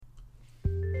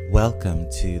Welcome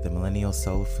to the Millennial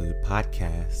Soul Food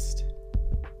Podcast,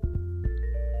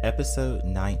 episode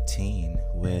 19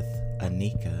 with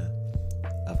Anika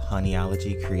of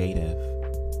Honeyology Creative.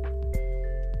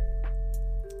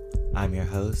 I'm your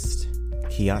host,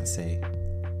 Keonce.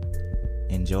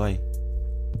 Enjoy.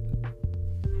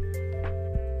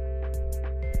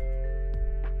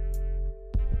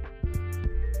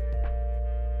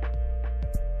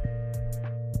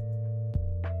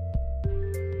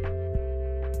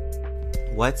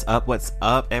 What's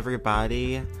up,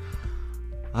 everybody?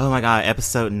 Oh my god,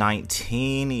 episode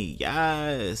 19.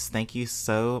 Yes! Thank you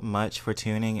so much for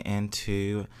tuning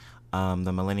into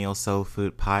the Millennial Soul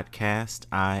Food Podcast.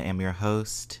 I am your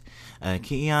host,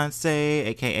 Keonce,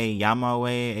 aka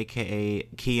Yamawe, aka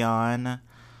Keon.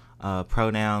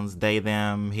 Pronouns they,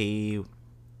 them, he,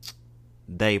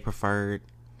 they preferred.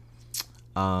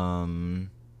 I'm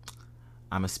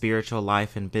a spiritual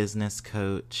life and business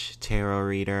coach, tarot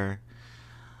reader,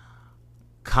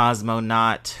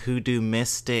 cosmonaut, hoodoo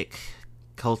mystic,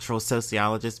 cultural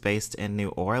sociologist based in New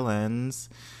Orleans.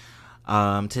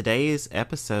 Today's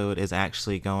episode is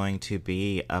actually going to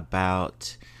be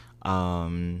about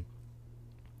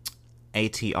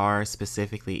ATR,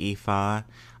 specifically Ifa.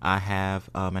 I have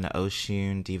an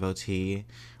Oshun devotee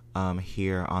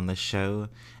here on the show,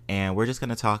 and we're just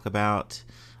going to talk about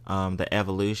the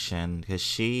evolution, because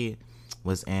she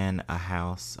was in a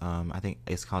house, I think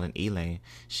it's called an Ile.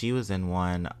 She was in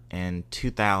one in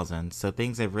 2000, so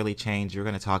things have really changed. We're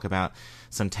going to talk about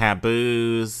some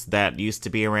taboos that used to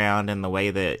be around and the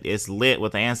way that it's lit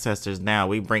with the ancestors now.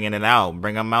 We bringing it out,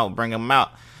 bring them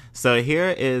out. So here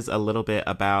is a little bit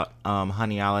about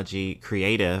Honeyology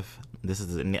Creative. This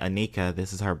is Anika.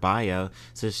 This is her bio.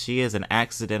 So she is an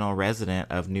accidental resident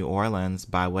of New Orleans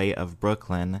by way of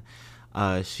Brooklyn.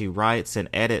 She writes and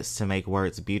edits to make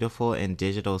words beautiful in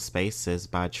digital spaces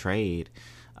by trade.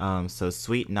 So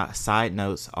side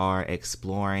notes are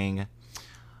exploring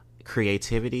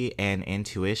creativity and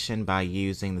intuition by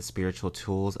using the spiritual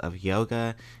tools of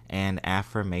yoga and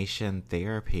affirmation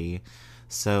therapy.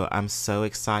 So I'm so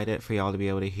excited for y'all to be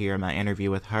able to hear my interview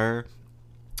with her.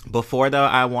 Before though,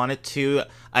 I wanted to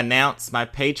announce my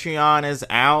Patreon is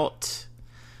out.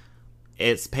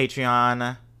 It's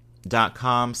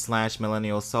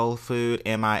patreon.com/millennial soul food,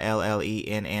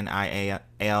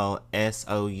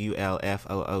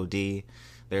 MILLENNIALSOULFOOD.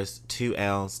 There's 2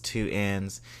 L's, 2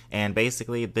 N's, and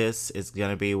basically this is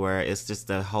gonna be where it's just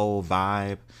the whole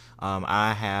vibe.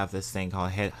 I have this thing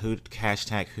called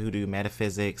hashtag Hoodoo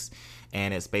Metaphysics,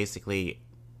 and it's basically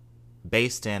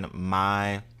based in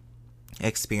my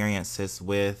experiences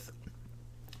with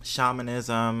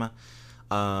shamanism,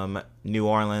 New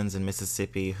Orleans and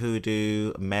Mississippi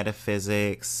hoodoo,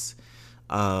 metaphysics,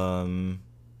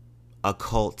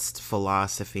 occult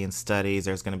philosophy and studies.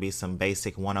 There's going to be some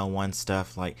basic 101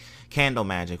 stuff like candle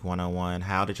magic 101,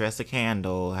 how to dress a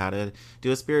candle, how to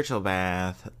do a spiritual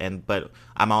bath, but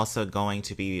I'm also going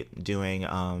to be doing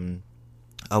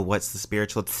what's the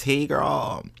spiritual tea,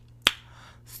 girl?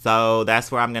 So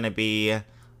that's where I'm going to be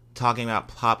talking about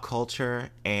pop culture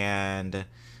and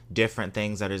different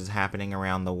things that are just happening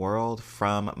around the world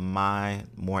from my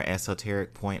more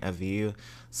esoteric point of view.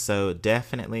 So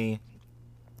definitely,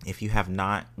 if you have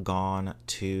not gone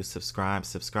to subscribe.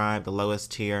 The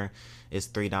lowest tier is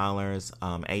 $3,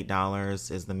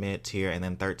 $8 is the mid tier, and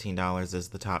then $13 is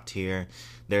the top tier.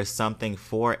 There's something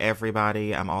for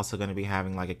everybody. I'm also going to be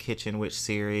having like a Kitchen Witch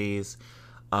series.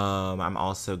 I'm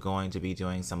also going to be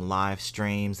doing some live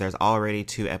streams. There's already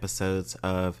 2 episodes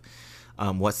of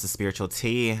What's the Spiritual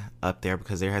Tea up there,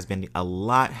 because there has been a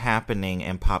lot happening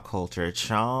in pop culture.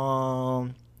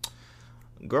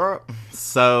 Girl.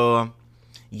 So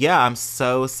yeah, I'm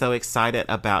so excited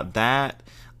about that.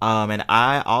 And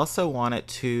I also wanted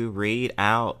to read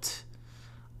out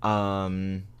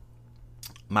my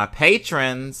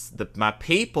patrons, my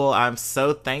people. I'm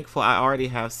so thankful. I already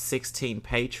have 16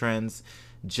 patrons.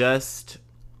 Just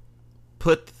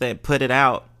put it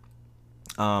out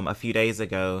a few days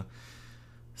ago.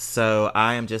 So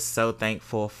I am just so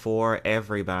thankful for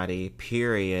everybody,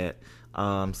 period.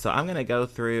 So I'm going to go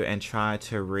through and try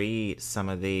to read some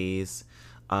of these.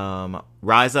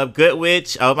 Rise Up Good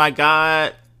Witch. Oh my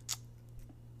God,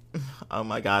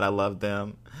 I love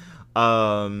them.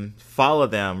 Follow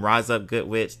them. Rise Up Good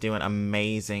Witch doing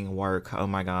amazing work. Oh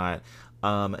my God.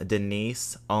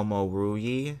 Denise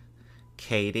Omoruyi,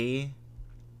 Katie,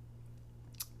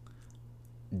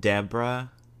 Deborah,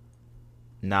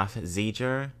 Naf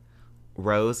Zeger,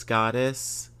 Rose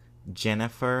Goddess,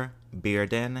 Jennifer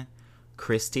Bearden,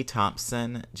 Christy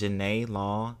Thompson, Janae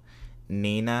Law,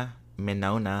 Nina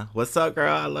Minona. What's up,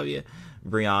 girl? I love you.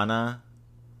 Brianna,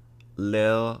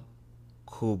 Lil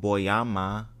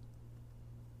Kuboyama,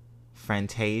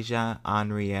 Fantasia,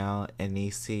 Anriel,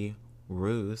 Anisi,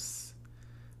 Roos,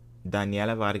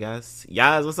 Daniela Vargas.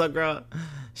 Yes, what's up, girl?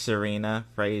 Sharina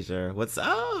Frazier. What's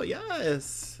up?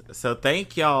 Yes. So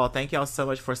thank y'all. Thank y'all so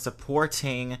much for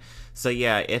supporting. So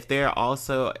yeah, if there are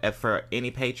also, for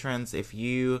any patrons, if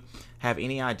you have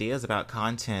any ideas about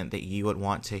content that you would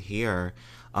want to hear,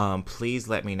 please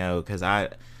let me know, because I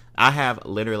have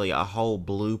literally a whole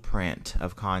blueprint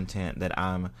of content that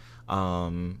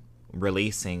I'm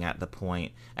releasing at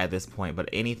this point. But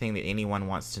anything that anyone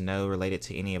wants to know related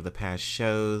to any of the past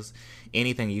shows,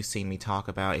 anything you've seen me talk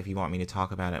about, if you want me to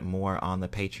talk about it more on the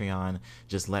Patreon,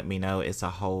 just let me know. It's a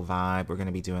whole vibe. We're going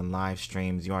to be doing live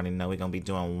streams. You already know we're going to be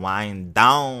doing wind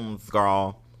downs,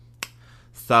 girl.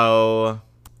 So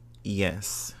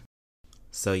yes,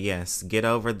 get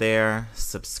over there,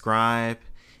 subscribe.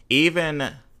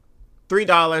 Even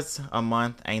 $3 a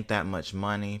month ain't that much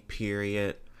money,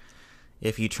 period.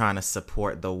 If you're trying to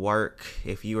support the work,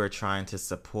 if you are trying to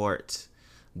support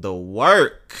the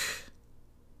work,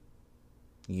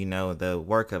 you know, the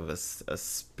work of a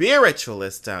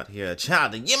spiritualist out here, a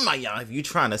child of Yemaya, if you're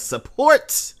trying to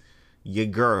support your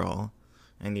girl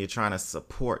and you're trying to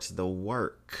support the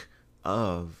work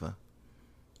of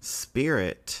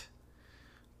spirit,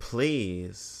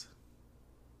 please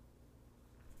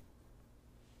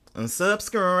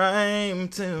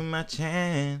subscribe to my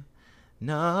channel.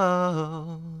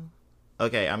 No.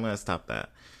 Okay, I'm going to stop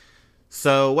that.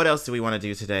 So what else do we want to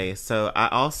do today? So I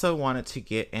also wanted to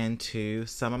get into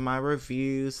some of my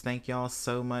reviews. Thank y'all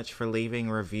so much for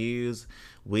leaving reviews.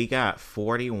 We got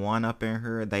 41 up in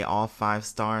here. They all 5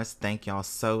 stars. Thank y'all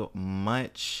so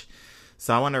much.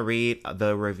 So I want to read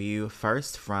the review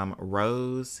first from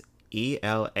Rose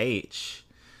ELH.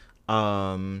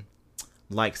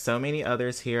 Like so many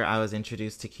others here, I was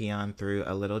introduced to Keon through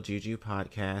a Little Juju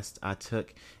podcast. I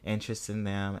took interest in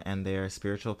them and their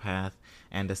spiritual path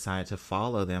and decided to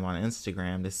follow them on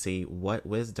Instagram to see what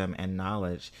wisdom and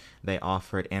knowledge they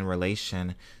offered in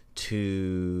relation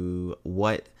to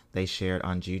what they shared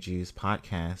on Juju's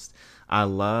podcast. I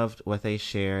loved what they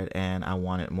shared and I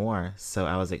wanted more. So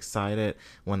I was excited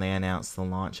when they announced the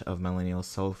launch of Millennial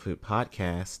Soul Food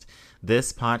Podcast.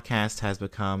 This podcast has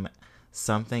become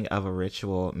something of a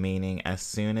ritual, meaning as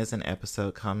soon as an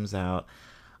episode comes out,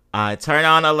 I turn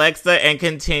on Alexa and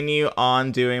continue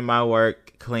on doing my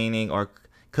work, cleaning or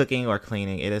cooking or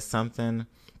cleaning. It is something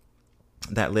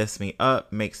that lifts me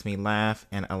up, makes me laugh,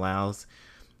 and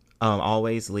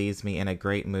always leaves me in a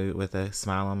great mood with a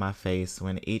smile on my face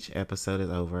when each episode is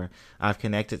over. I've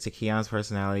connected to Keon's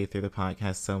personality through the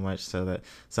podcast so much so that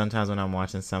sometimes when I'm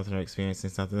watching something or experiencing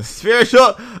something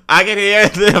spiritual, I can hear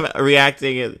them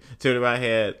reacting to it in my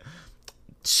head.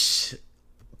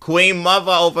 Queen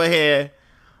Mother over here.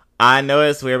 I know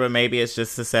it's weird, but maybe it's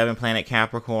just the 7 planet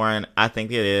Capricorn. I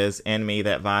think it is in me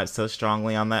that vibes so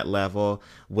strongly on that level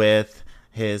with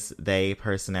they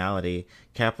personality.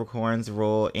 Capricorns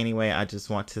rule. Anyway, I just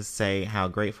want to say how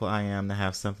grateful I am to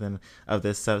have something of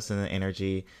this substance and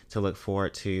energy to look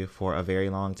forward to for a very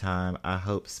long time. I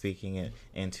hope speaking it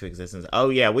into existence. Oh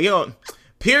yeah, we don't.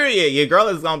 Period. Your girl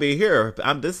is gonna be here.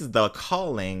 This is the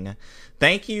calling.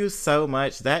 Thank you so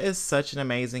much. That is such an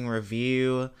amazing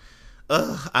review.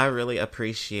 I really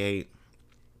appreciate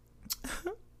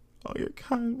all your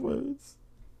kind words.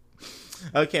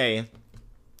 Okay.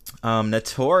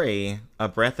 Notori, A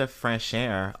Breath of Fresh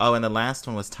Air. Oh, and the last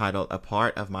one was titled A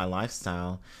Part of My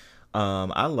Lifestyle.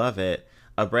 I love it.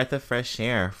 A Breath of Fresh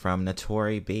Air from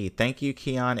Notori B. Thank you,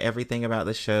 Keon. Everything about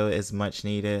the show is much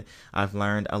needed. I've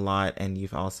learned a lot, and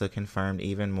you've also confirmed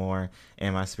even more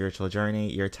in my spiritual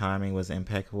journey. Your timing was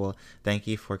impeccable. Thank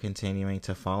you for continuing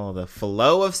to follow the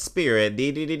flow of spirit.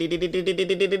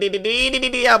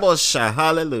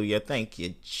 Hallelujah. Thank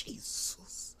you,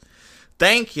 Jesus.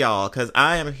 Thank y'all, because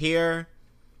I am here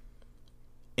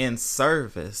in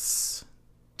service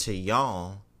to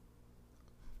y'all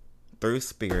through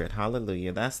spirit.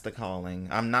 Hallelujah. That's the calling.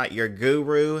 I'm not your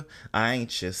guru. I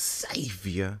ain't your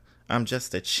savior. I'm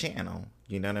just a channel.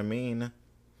 You know what I mean?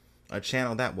 A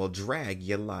channel that will drag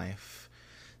your life.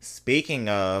 Speaking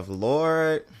of,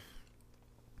 Lord,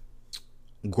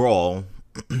 girl,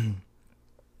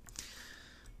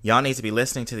 y'all need to be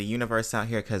listening to the universe out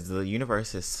here, because the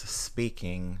universe is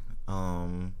speaking.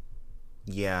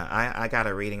 Yeah, I got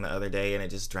a reading the other day and it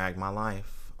just dragged my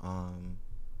life. I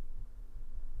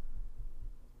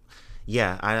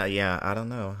don't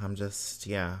know. I'm just,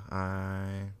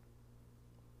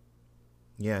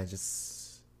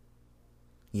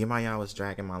 Yemaya was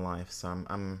dragging my life, so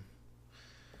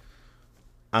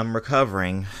I'm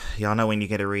recovering. Y'all know when you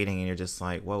get a reading and you're just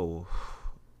like, whoa,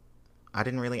 I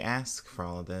didn't really ask for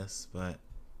all of this, but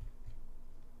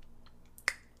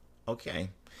okay.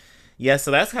 Yeah,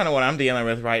 so that's kind of what I'm dealing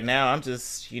with right now. I'm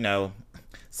just,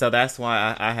 so that's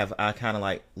why I kind of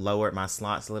like lowered my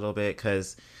slots a little bit,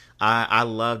 because I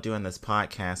love doing this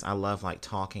podcast. I love like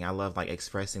talking. I love like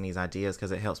expressing these ideas,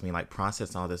 because it helps me like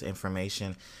process all this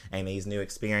information and these new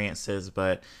experiences.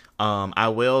 But I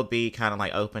will be kind of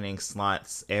like opening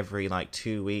slots every like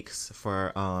 2 weeks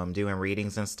for doing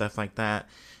readings and stuff like that,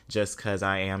 just because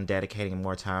I am dedicating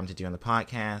more time to doing the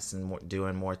podcast and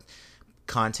doing more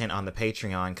content on the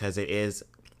Patreon, because it's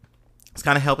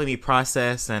kind of helping me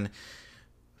process and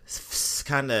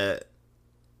kind of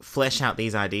flesh out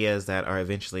these ideas that are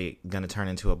eventually going to turn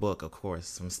into a book. Of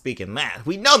course, I'm speaking that.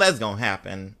 We know that's going to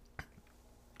happen.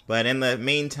 But in the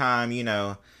meantime,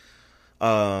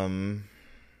 I'm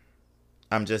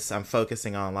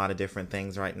focusing on a lot of different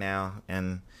things right now.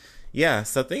 And yeah,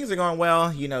 so things are going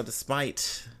well,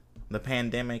 despite the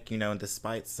pandemic,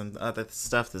 despite some other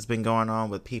stuff that's been going on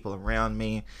with people around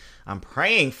me. I'm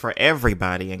praying for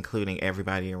everybody, including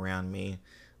everybody around me.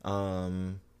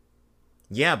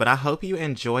 Yeah, but I hope you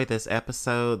enjoy this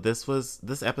episode. This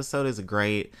episode is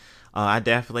great. I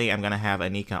definitely am going to have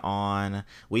Anika on.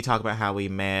 We talk about how we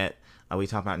met. We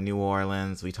talk about New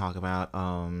Orleans. We talk about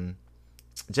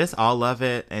just all of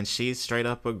it. And she's straight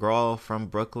up a girl from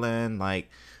Brooklyn. Like,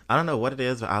 I don't know what it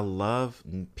is, but I love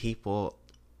people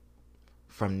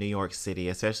from New York City,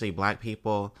 especially Black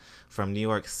people from New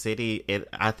York City.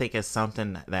 I think it's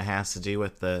something that has to do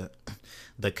with the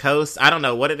coast. I don't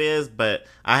know what it is, but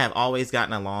I have always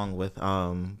gotten along with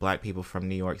Black people from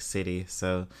New York City.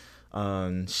 So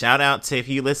shout out to, if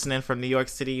you listening from New York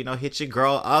City, hit your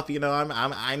girl up.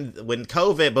 I'm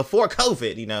before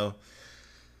COVID,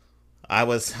 I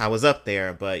was up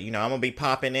there, but I'm gonna be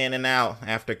popping in and out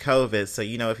after COVID. So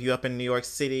if you up in New York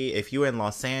City, if you in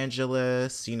Los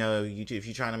Angeles, if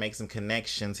you're trying to make some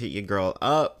connections, hit your girl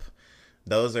up.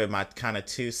 Those are my kind of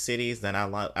two cities that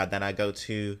I go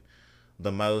to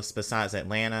the most, besides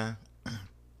Atlanta.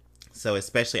 So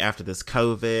especially after this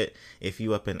COVID, if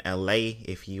you up in LA,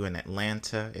 if you in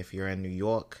Atlanta, if you're in New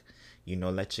York,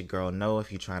 let your girl know.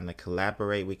 If you're trying to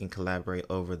collaborate, we can collaborate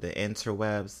over the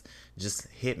interwebs. Just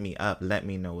hit me up. Let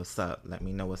me know what's up. Let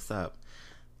me know lo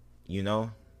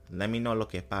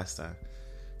que pasa.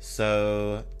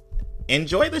 So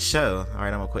enjoy the show. All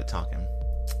right, I'm gonna quit talking.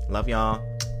 Love y'all.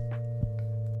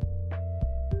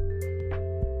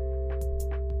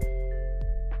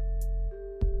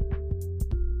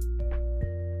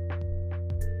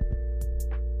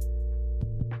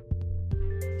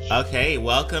 Okay,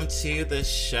 welcome to the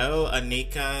show,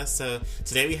 Anika. So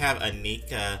today we have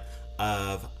Anika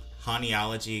of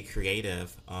Haniology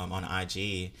Creative on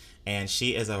IG, and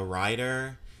she is a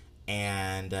writer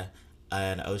and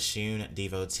an Oshun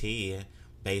devotee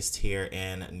based here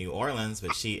in New Orleans,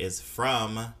 but she is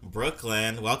from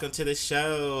Brooklyn. Welcome to the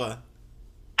show.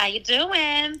 How you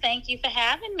doing? Thank you for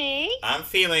having me. I'm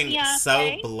feeling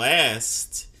so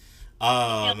blessed.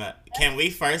 Can we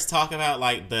first talk about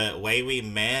like the way we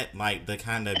met, like the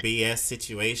kind of BS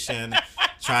situation,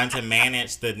 trying to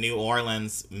manage the New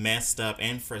Orleans messed up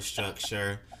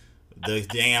infrastructure, the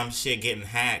damn shit getting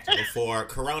hacked before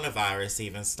coronavirus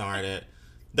even started.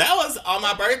 That was on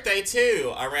my birthday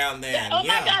too, around then. Oh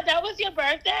my God, that was your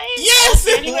birthday? Yes,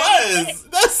 it was.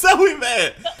 That's how we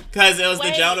met. Because it was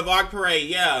the Joan of Arc parade,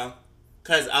 yeah.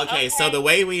 Okay, so the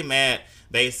way we met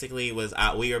basically was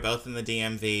we were both in the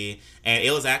DMV, and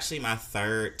it was actually my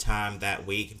third time that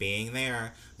week being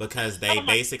there, because they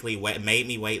basically made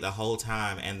me wait the whole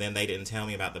time, and then they didn't tell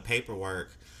me about the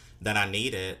paperwork that I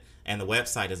needed, and the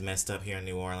website is messed up here in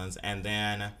New Orleans, and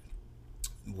then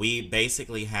we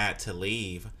basically had to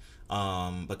leave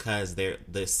because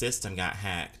the system got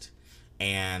hacked.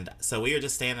 And so we were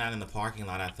just standing out in the parking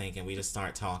lot, I think, and we just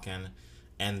start talking,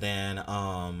 and then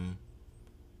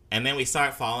we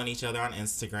start following each other on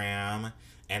Instagram,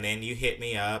 and then you hit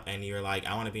me up, and you were like,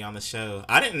 I want to be on the show.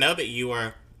 I didn't know that you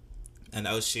were an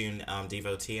Oshun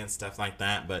devotee and stuff like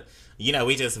that, but,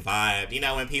 we just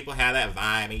vibed. When people have that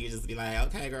vibe, and you just be like,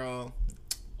 okay, girl.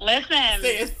 Listen.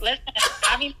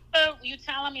 I mean, you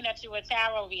telling me that you were a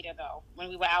tarot reader, though, when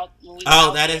we were out.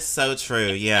 That is so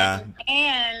true, yeah.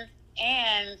 And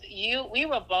we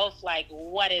were both like,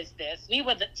 what is this? We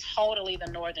were totally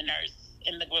the Northerners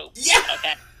in the group. Yeah.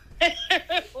 Okay.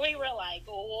 We were like,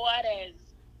 what is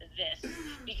this?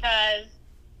 Because,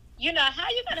 how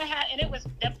you going to have, and it was,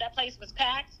 that place was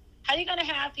packed. How you going to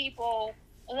have people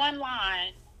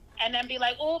online and then be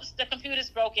like, oops, the computer's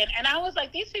broken? And I was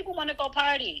like, these people want to go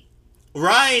party.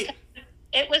 Right.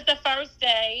 It was the first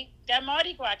day that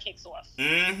Mardi Gras kicks off.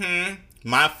 Mm-hmm.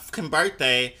 My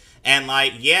birthday, And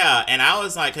like, yeah, and I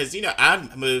was like, because I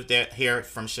moved here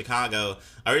from Chicago,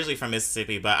 originally from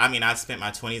Mississippi, but I mean, I spent my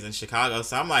 20s in Chicago,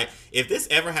 so I'm like, if this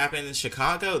ever happened in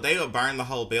Chicago, they would burn the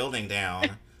whole building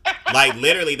down. Like,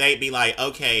 literally, they'd be like,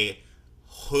 okay,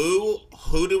 who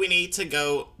do we need to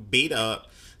go beat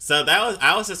up? So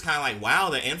I was just kind of like,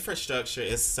 wow, the infrastructure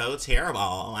is so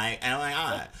terrible. Like, oh my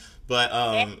god. But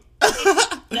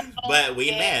but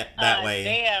we met that way.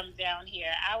 Damn, down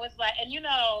here. I was like, and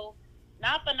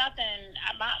not for nothing,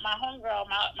 my homegirl,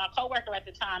 my coworker at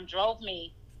the time drove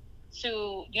me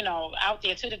to, out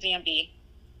there to the DMV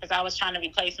because I was trying to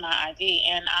replace my ID.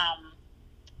 And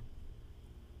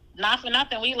not for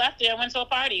nothing, we left there and went to a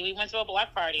party. We went to a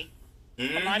block party.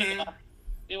 Mm-hmm.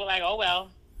 We were like, oh,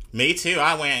 well. Me too.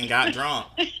 I went and got drunk.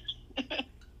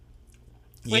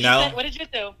 What did you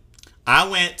do? I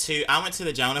went to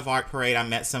the Joan of Arc parade. I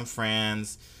met some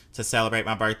friends to celebrate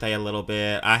my birthday a little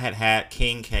bit. I had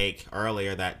king cake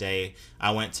earlier that day.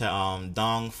 I went to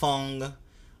Dong Fung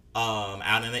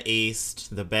out in the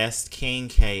east, the best king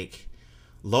cake.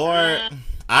 Lord,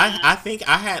 I think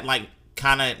I had like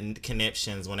kind of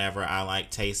conniptions whenever I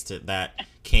like tasted that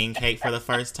king cake for the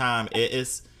first time. It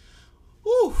is,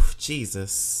 ooh,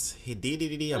 Jesus. Jesus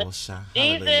be a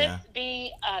king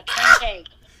cake.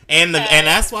 And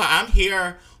that's why I'm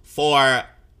here for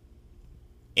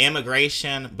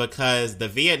immigration, because the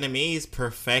Vietnamese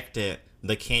perfected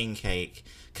the king cake.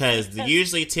 Because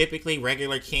usually, typically,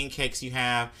 regular king cakes you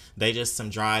have, they just some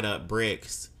dried up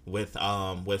bricks with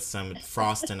some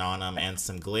frosting on them and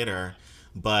some glitter.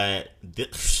 But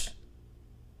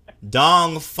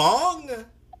Dong Fong,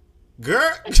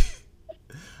 girl,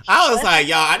 I was like,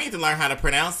 y'all, I need to learn how to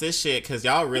pronounce this shit because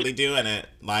y'all really doing it.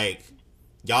 Like,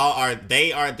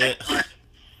 they are the.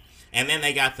 And then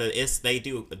they got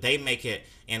they make it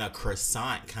in a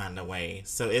croissant kind of way.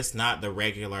 So it's not the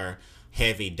regular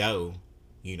heavy dough,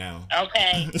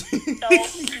 Okay. So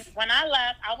when I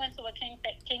left, I went to a king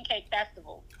cake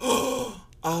festival.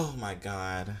 Oh my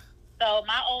God. So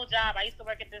my old job, I used to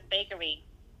work at this bakery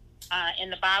in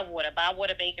the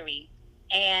Bywater Bakery.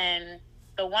 And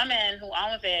the woman who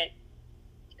owns it,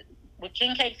 when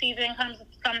king cake season comes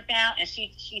down, and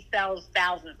she sells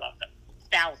thousands of them.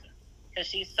 Thousands. Because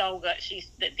she's so good.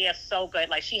 They're so good.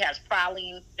 Like, she has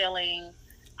praline filling.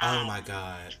 Oh my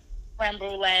God. Creme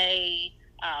brulee,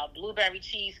 blueberry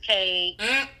cheesecake.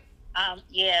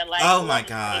 Yeah, like. Oh my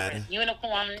God.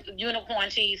 Unicorn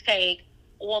cheesecake.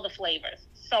 All the flavors.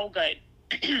 So good.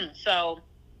 So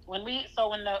when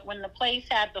the place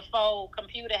had the faux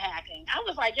computer hacking, I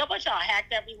was like, yo, but y'all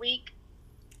hacked every week?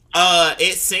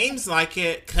 It seems like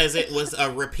it, because it was a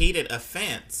repeated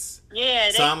offense.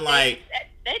 Yeah. So I'm like.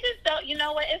 They just don't, you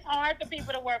know what? It's hard for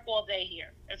people to work all day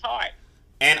here. It's hard.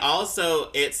 And also,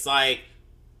 it's like,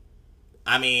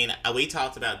 I mean, we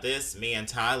talked about this, me and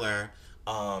Tyler,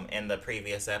 in the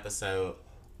previous episode,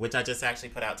 which I just actually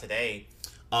put out today.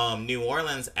 New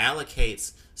Orleans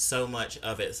allocates so much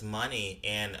of its money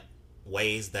in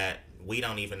ways that we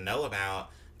don't even know about,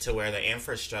 to where the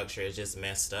infrastructure is just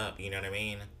messed up. You know what I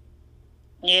mean?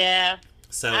 Yeah.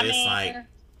 So I mean, like,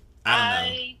 I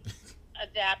don't know.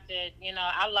 Adapted,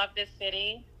 I love this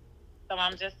city, so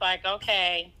I'm just like,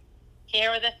 okay,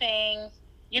 here are the things.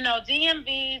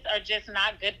 DMVs are just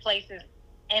not good places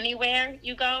anywhere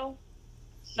you go.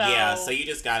 So yeah, so you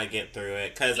just got to get through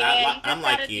it, because I'm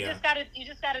like you. You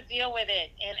just gotta deal with it,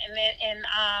 and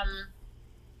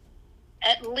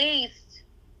at least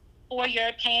for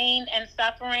your pain and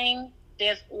suffering,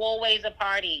 there's always a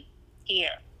party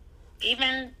here,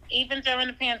 even during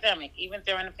the pandemic.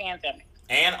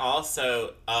 And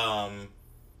also,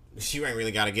 you ain't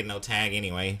really got to get no tag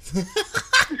anyway.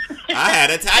 I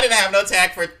didn't have no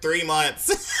tag for 3 months.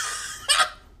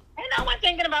 Ain't no one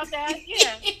thinking about that.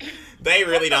 Yeah. They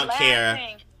really don't care.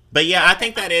 But yeah, I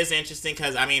think that is interesting,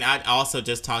 because, I mean, I also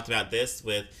just talked about this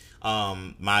with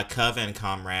my coven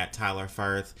comrade, Tyler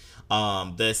Firth.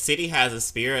 The city has a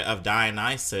spirit of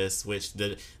Dionysus, which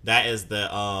that is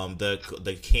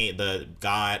the king, the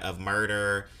god of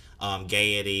murder,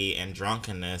 gaiety, and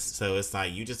drunkenness. So it's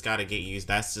like, you just got to get used.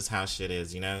 That's just how shit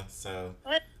is, So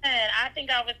listen, I think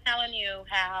I was telling you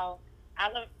how I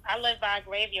live by a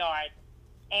graveyard,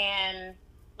 and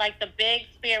like the big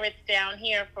spirits down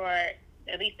here, for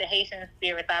at least the Haitian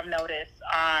spirits I've noticed,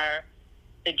 are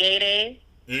the Gaides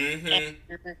and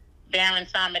Baron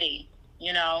Samedi,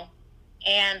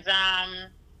 and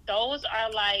those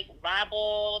are like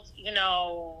ribald,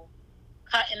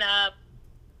 cutting up,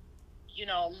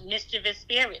 mischievous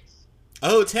spirits.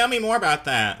 Oh, tell me more about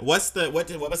that. What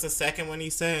was the second one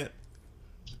you said?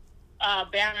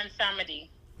 Baron Samedi.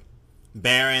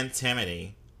 Baron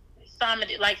Samedi.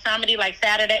 somebody like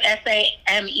Saturday,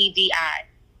 Samedi.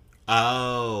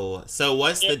 Oh, so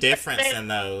what's the difference in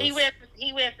those? He wears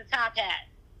the top hat.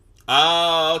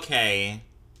 Oh, okay.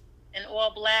 In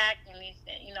all black, and he's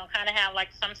kind of have like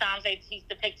sometimes he's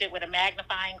depicted with a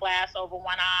magnifying glass over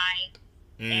one eye,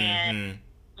 and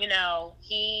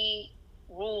he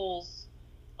rules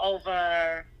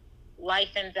over life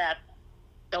and death,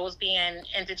 those being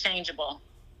interchangeable.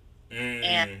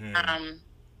 And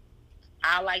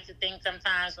I like to think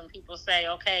sometimes when people say,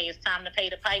 "Okay, it's time to pay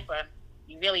the piper,"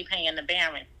 you're really paying the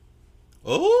Baron.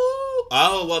 Oh,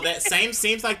 well, that same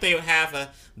seems like they would have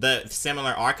the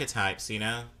similar archetypes,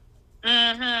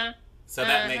 Mm-hmm. So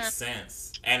that makes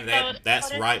sense, and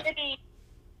that's right. City,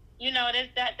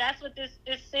 that's what this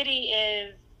city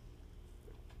is.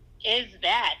 Is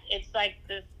that it's like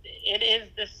this? It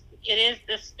is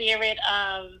the spirit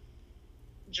of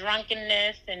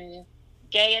drunkenness and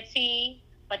gaiety,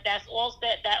 but that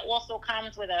also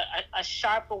comes with a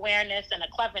sharp awareness and a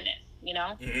cleverness.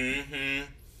 Mm-hmm.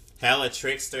 Hella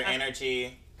trickster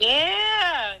energy.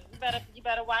 Yeah, you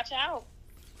better watch out.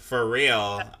 For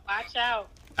real. Watch out.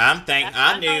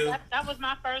 I knew. That was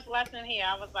my first lesson here.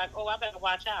 I was like, oh, I better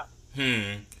watch out.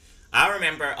 I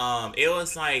remember, it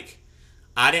was like,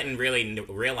 I didn't really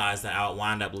realize that I would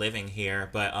wind up living here,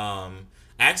 but,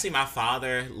 actually my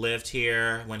father lived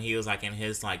here when he was like in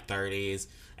his like 30s,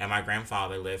 and my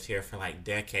grandfather lived here for like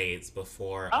decades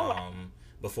before,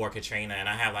 before Katrina, and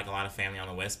I have like a lot of family on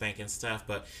the West Bank and stuff,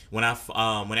 but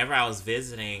whenever I was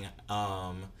visiting,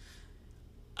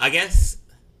 I guess,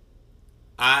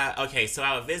 so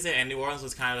I would visit, and New Orleans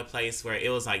was kind of the place where it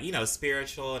was like,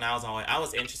 spiritual, and I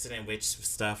was interested in witch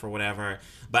stuff or whatever,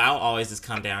 but I would always just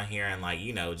come down here and like,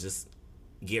 just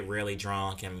get really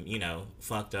drunk and,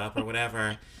 fucked up or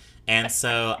whatever. And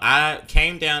so I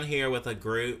came down here with a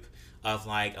group of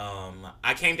like,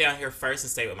 I came down here first and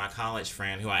stayed with my college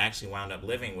friend who I actually wound up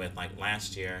living with like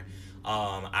last year.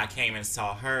 I came and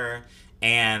saw her,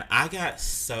 and I got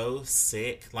so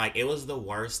sick. Like, it was the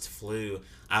worst flu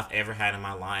I've ever had in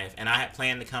my life. And I had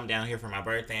planned to come down here for my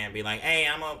birthday and be like,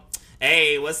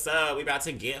 hey, what's up? We about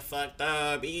to get fucked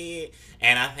up.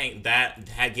 And I think that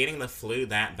getting the flu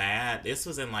that bad, this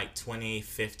was in like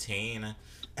 2015.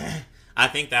 I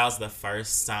think that was the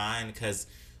first sign, because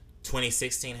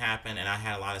 2016 happened and I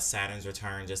had a lot of Saturn's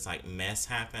return, just like mess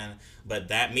happen. But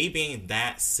me being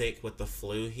that sick with the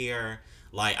flu here,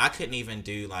 like, I couldn't even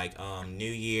do, like,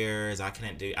 New Year's. I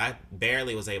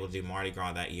barely was able to do Mardi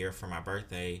Gras that year for my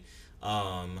birthday.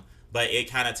 But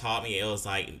it kind of taught me, it was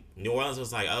like, New Orleans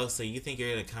was like, oh, so you think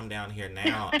you're going to come down here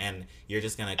now and you're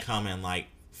just going to come and, like,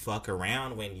 fuck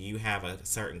around when you have a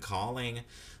certain calling?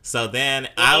 So then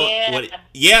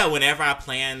whenever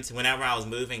I was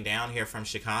moving down here from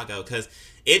Chicago, because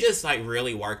it just like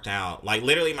really worked out. Like,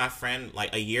 literally my friend,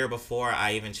 like a year before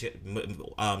I even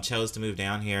chose to move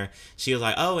down here, she was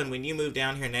like, oh, and when you move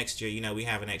down here next year, we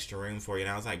have an extra room for you.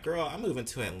 And I was like, girl, I'm moving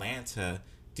to Atlanta.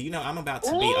 Do you know I'm about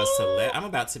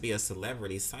to be a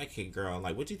celebrity psychic, girl?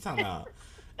 Like, what you talking about?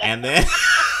 And then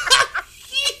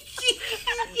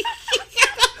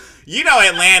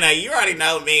Atlanta, you already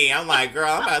know me. I'm like, girl,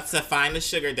 I'm about to find a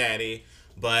sugar daddy.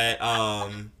 But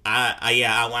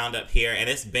I wound up here, and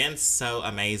it's been so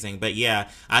amazing. But yeah,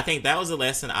 I think that was a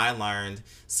lesson I learned.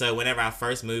 So whenever I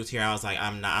first moved here, I was like,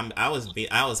 I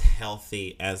was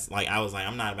healthy, as like I was like,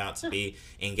 I'm not about to be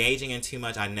engaging in too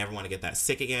much. I never want to get that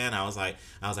sick again. I was like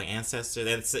ancestor.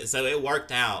 Then so it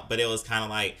worked out, but it was kind of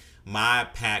like my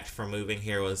pact for moving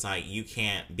here was like, you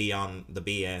can't be on the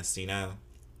BS,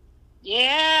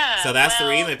 Yeah. So that's the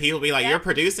reason people be like, you're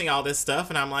producing all this stuff,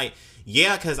 and I'm like,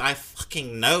 yeah, because I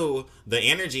fucking know the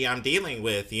energy I'm dealing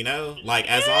with, Like,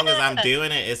 as long as I'm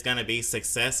doing it, it's going to be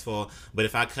successful. But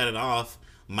if I cut it off,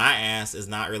 my ass is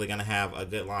not really going to have a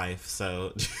good life,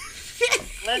 so...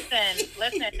 Listen,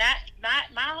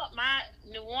 my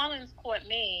New Orleans caught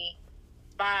me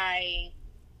by...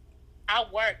 I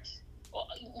worked.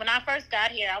 When I first got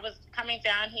here, I was coming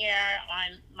down here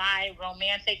on my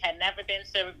romantic, had never been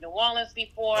to New Orleans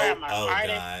before. I'm an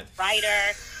artist,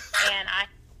 writer, and I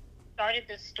started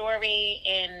this story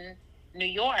in New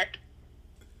York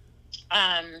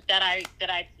that I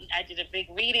did a big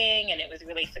reading, and it was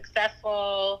really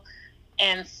successful.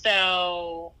 And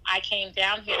so I came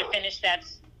down here to finish that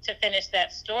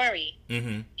story.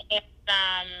 Mm-hmm. And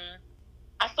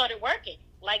I started working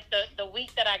like the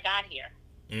week that I got here.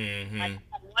 Mm-hmm. I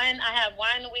had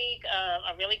 1 week of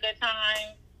a really good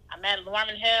time. I met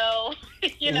Lauren Hill.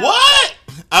 What?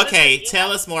 Okay,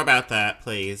 tell us more about that,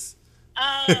 please.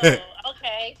 Oh,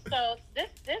 okay. So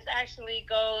this actually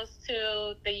goes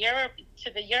to the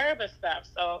Yoruba stuff.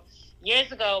 So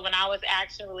years ago, when I was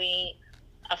actually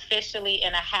officially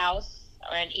in a house,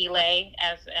 or an Ile,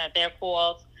 as they're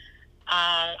called.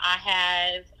 I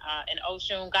had an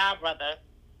Oshun godbrother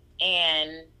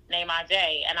and named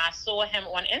Ade, and I saw him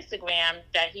on Instagram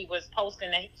that he was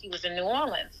posting that he was in New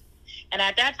Orleans. And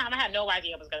at that time, I had no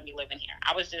idea I was going to be living here.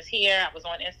 I was just here. I was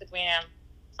on Instagram.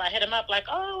 So I hit him up like,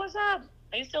 oh, what's up?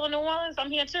 Are you still in New Orleans? I'm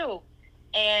here too.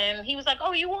 And he was like,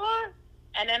 oh, you are?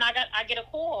 And then I get a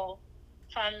call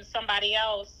from somebody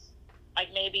else, like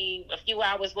maybe a few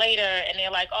hours later, and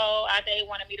they're like, oh, Ade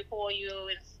wanted me to call you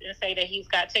and say that he's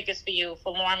got tickets for you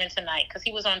for Lauren tonight, because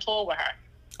he was on tour with her.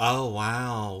 Oh,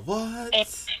 wow. What?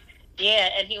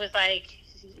 And he was like,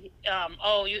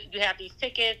 oh, you have these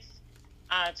tickets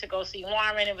to go see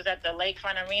Lauren. It was at the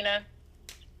Lakefront Arena.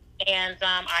 And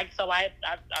I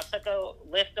took a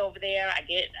lift over there. I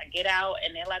get out,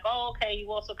 and they're like, oh, okay,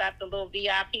 you also got the little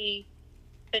VIP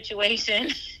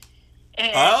situation.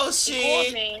 And shit. He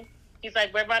called me. He's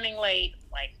like, we're running late.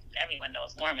 Like, everyone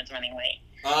knows Norman's running late.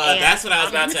 That's what I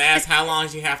was about to ask. How long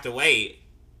did you have to wait?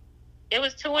 It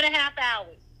was 2.5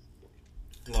 hours.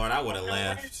 Lord, I would have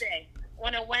left.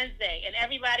 On a Wednesday. And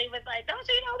everybody was like, don't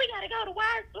you know we got to go to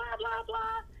work, blah, blah,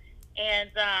 blah.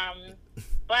 And,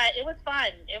 but it was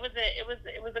fun. It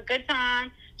was a good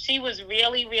time. She was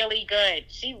really, really good.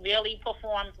 She really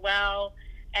performed well.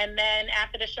 And then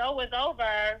after the show was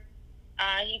over,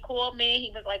 he called me.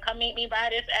 He was like, come meet me by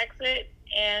this exit.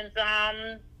 And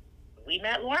we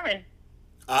met Lauren.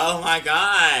 Oh, my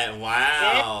God.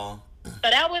 Wow. Yeah. So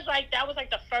that was like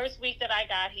the first week that I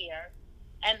got here.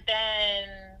 And then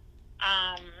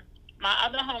my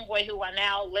other homeboy, who I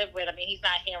now live with, I mean, he's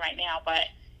not here right now, but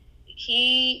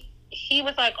he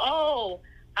was like, oh,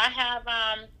 I've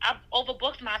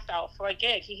overbooked myself for a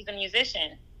gig. He's a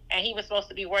musician, and he was supposed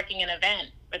to be working an event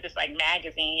with this like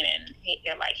magazine and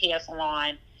like hair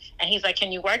salon. And he's like,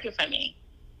 can you work it for me?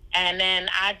 And then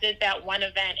I did that one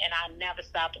event, and I never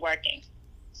stopped working.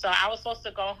 So I was supposed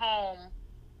to go home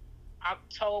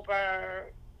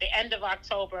the end of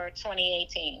October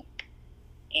 2018.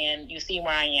 And you see where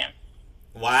I am.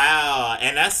 Wow.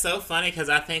 And that's so funny, because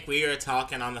I think we were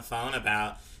talking on the phone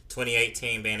about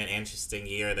 2018 being an interesting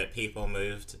year, that people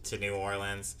moved to New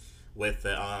Orleans with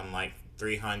the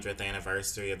 300th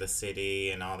anniversary of the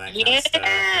city and all that kind of stuff.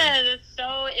 Yeah,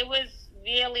 so it was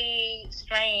really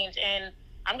strange. And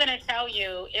I'm going to tell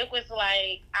you, it was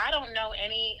like, I don't know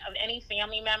any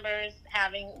family members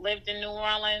having lived in New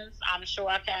Orleans. I'm sure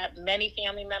I've had many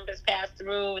family members pass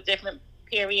through different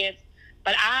periods,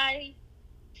 but I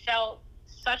felt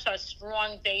such a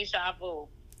strong deja vu,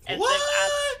 as if I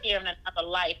was here in another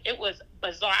life. It was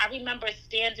bizarre. I remember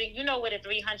standing, you know where the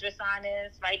 300 sign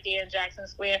is, right there in Jackson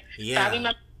Square? Yeah. So I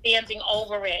remember standing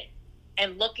over it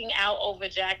and looking out over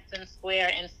Jackson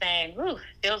Square and saying, "Ooh,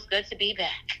 feels good to be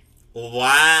back." Wow.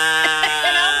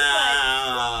 And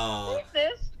I was like, "What's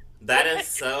this?" That is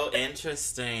so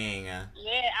interesting.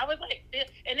 Yeah, I was like,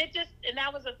 and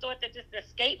that was a thought that just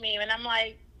escaped me. And I'm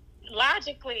like,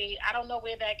 logically, I don't know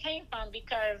where that came from,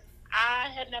 because I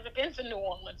had never been to New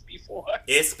Orleans before.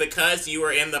 It's because you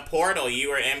were in the portal. You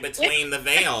were in between the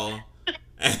veil.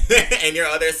 And your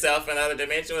other self in another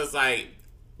dimension was like,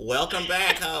 welcome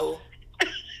back, ho.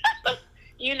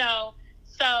 You know,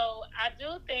 so I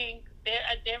do think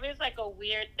there is like a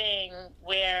weird thing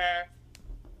where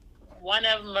one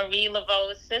of Marie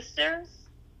Laveau's sisters,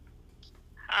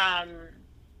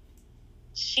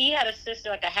 she had a sister,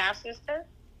 like a half sister,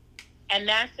 and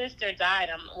that sister died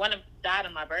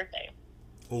on my birthday.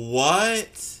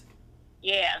 What?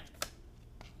 Yeah.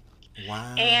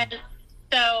 Wow. And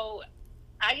so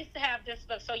I used to have this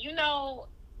book. So you know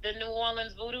the New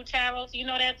Orleans Voodoo Tarot? You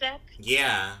know that deck?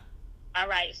 Yeah. All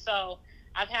right. So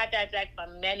I've had that deck for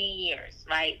many years,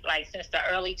 right? Like since the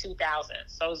early 2000s.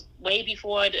 So it was way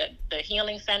before the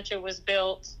Healing Center was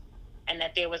built, and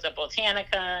that there was a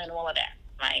Botanica and all of that,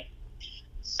 right?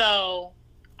 So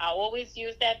I always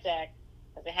use that deck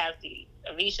because it has the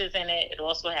Orishas in it. It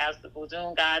also has the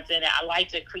Voodoo gods in it. I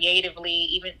liked it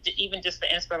creatively, even just for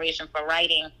inspiration for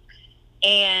writing.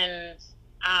 And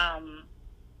I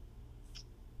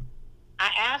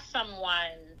asked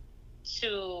someone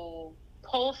to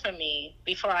pull for me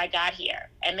before I got here,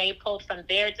 and they pulled from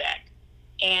their deck.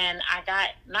 And I got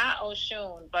not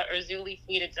Oshun, but Erzulie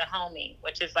Frida Dahomey,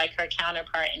 which is like her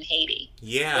counterpart in Haiti.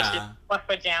 Yeah. Which is what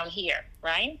for down here,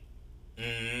 right?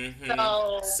 Mm-hmm.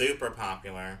 So, super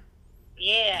popular.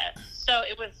 Yeah. So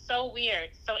it was so weird.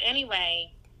 So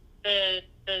anyway, the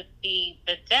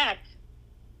deck,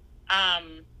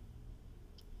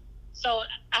 so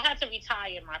I had to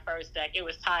retire my first deck. It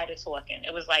was tired of talking.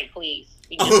 It was like, please.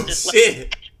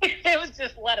 Shit. It was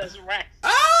just let us rest.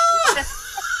 Ah!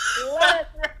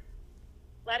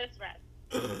 Let us rest.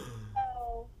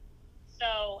 So,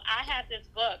 so I had this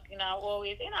book,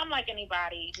 always, I'm like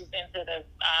anybody who's into the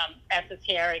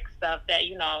esoteric stuff that,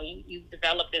 you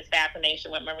develop this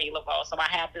fascination with Marie Laveau. So I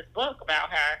had this book about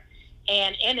her,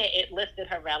 and in it, it listed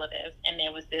her relatives, and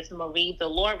there was this Marie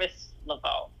Dolores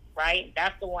Laveau, right?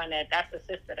 That's that's the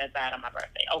sister that died on my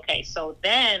birthday. Okay, so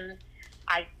then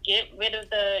I get rid of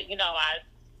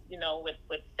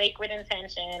with sacred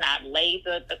intention, I laid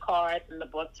the cards and the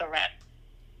book to rest.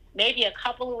 Maybe a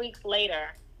couple of weeks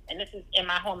later, and this is in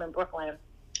my home in Brooklyn,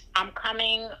 I'm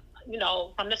coming,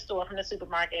 from the store, from the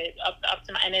supermarket, up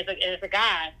to and there's a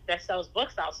guy that sells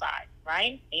books outside,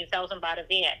 right? And he sells them by the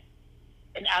van,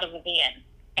 and out of a van.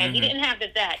 And he didn't have the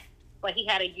deck, but he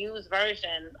had a used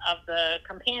version of the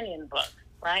companion book,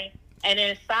 right? And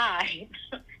inside,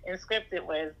 inscripted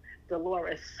was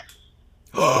Dolores.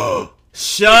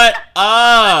 Shut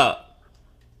up!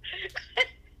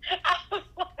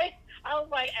 I was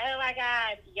like, oh my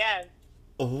God, yes.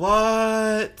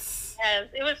 What? Yes,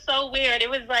 it was so weird. It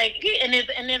was like, and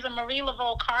there's a Marie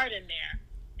Laveau card in there,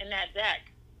 in that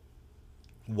deck.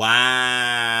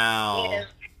 Wow. Yes.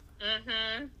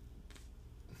 Mm-hmm.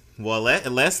 Well,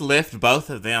 let's lift both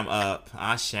of them up.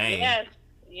 Ashe. Yes.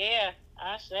 Yeah.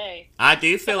 Ashe. I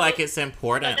do feel like it's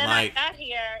important. So then like I got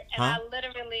here and I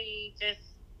literally just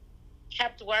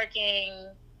kept working.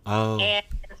 Oh. And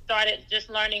started just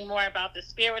learning more about the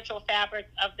spiritual fabric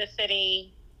of the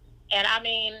city. And I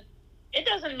mean, it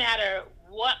doesn't matter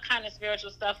what kind of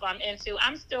spiritual stuff I'm into.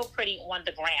 I'm still pretty on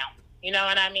the ground. You know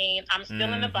what I mean? I'm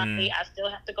still in the body. I still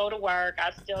have to go to work.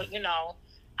 I still,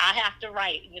 I have to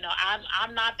write.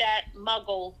 I'm not that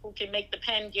muggle who can make the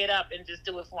pen get up and just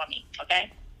do it for me.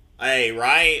 Okay? Hey,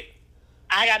 right?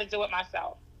 I got to do it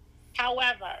myself.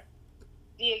 However,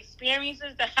 the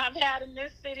experiences that I've had in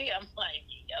this city, I'm like,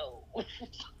 yo.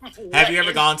 Have you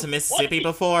ever gone to Mississippi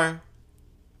before?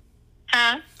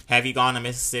 Huh? Have you gone to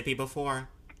Mississippi before?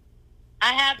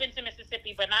 I have been to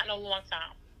Mississippi, but not in a long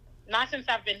time. Not since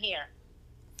I've been here.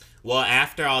 Well,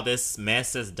 after all this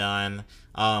mess is done,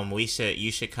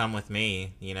 you should come with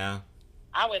me,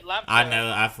 I would love to. I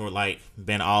know I've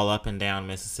been all up and down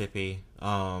Mississippi.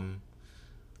 And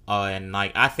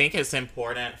I think it's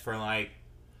important for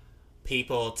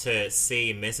people to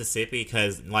see Mississippi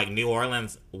because New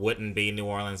Orleans wouldn't be New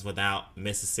Orleans without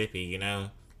Mississippi,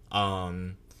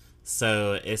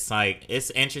 So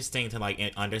it's interesting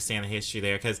to understand the history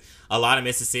there because a lot of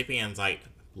Mississippians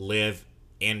live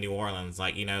in New Orleans, so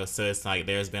it's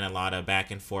there's been a lot of back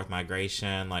and forth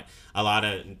migration. A lot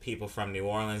of people from New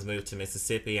Orleans moved to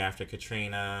Mississippi after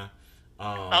Katrina.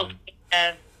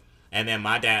 Okay. And then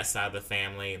my dad's side of the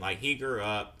family, he grew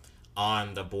up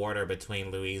on the border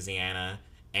between Louisiana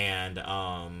and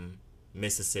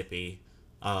Mississippi.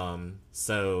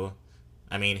 So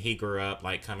I mean, he grew up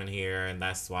coming here, and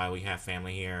that's why we have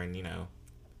family here. And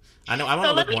I want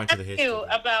to look more into the history. So let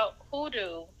me ask you about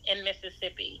hoodoo in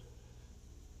Mississippi.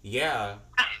 Yeah.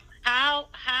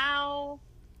 How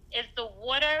is the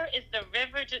water? Is the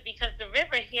river just because the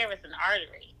river here is an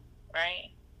artery, right?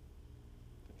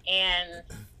 And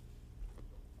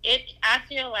I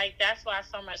feel like that's why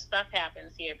so much stuff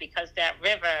happens here because that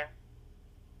river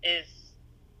is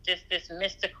just this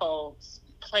mystical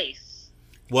place.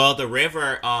 Well, the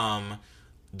river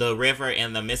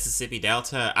in the Mississippi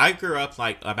Delta, I grew up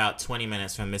about 20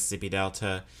 minutes from Mississippi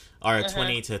Delta, or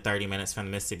 20 to 30 minutes from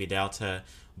the Mississippi Delta.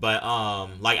 But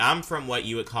I'm from what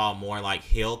you would call more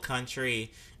hill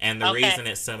country, and the reason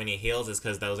it's so many hills is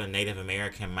because those are Native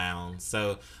American mounds.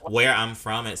 So where I'm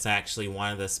from, it's actually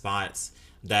one of the spots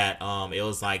that it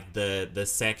was the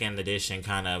second edition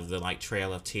kind of the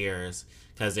Trail of Tears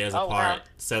because there's a part. Wow.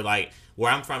 So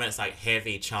where I'm from, it's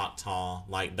heavy Choctaw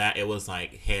that. It was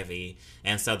heavy,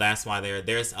 and so that's why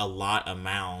there's a lot of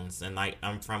mounds. And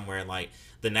I'm from where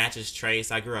the Natchez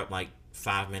Trace. I grew up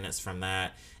 5 minutes from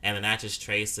that, and the Natchez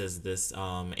Trace is this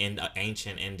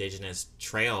ancient indigenous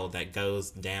trail that goes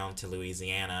down to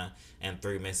Louisiana and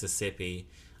through Mississippi,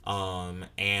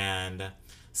 and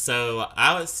so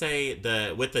I would say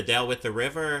with the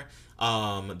river,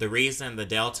 the reason the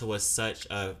Delta was such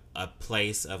a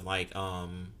place of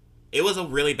it was a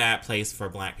really bad place for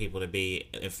Black people to be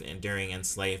during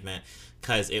enslavement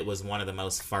because it was one of the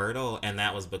most fertile, and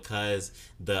that was because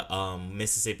the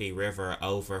Mississippi River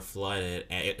overflooded,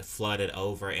 and it flooded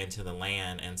over into the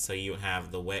land, and so you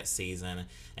have the wet season,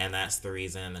 and that's the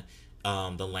reason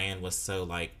the land was so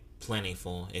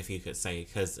plentiful, if you could say,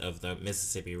 because of the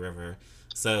Mississippi River.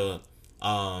 So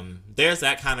there's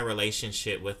that kind of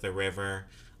relationship with the river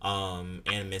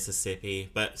in Mississippi,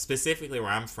 but specifically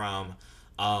where I'm from,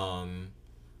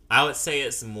 I would say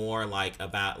it's more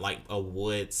about a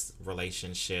woods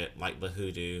relationship, the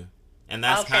hoodoo, And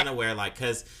that's kind of where, like,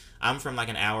 because I'm from like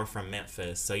an hour from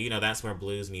Memphis, so that's where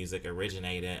blues music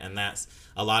originated, and that's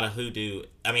a lot of hoodoo.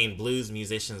 I mean, blues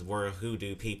musicians were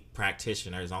hoodoo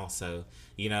practitioners also,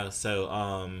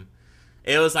 So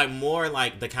it was like more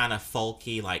like the kind of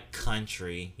folky, like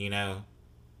country,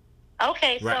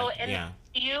 Okay, so right, and yeah.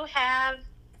 do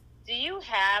you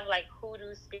have like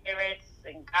hoodoo spirits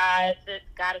and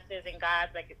goddesses and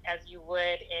gods, like as you would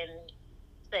in,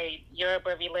 say,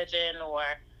 Yoruba religion or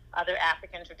other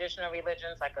African traditional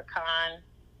religions like a Khan?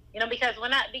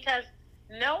 Because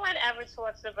no one ever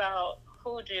talks about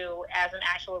hoodoo as an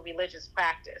actual religious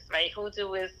practice, right?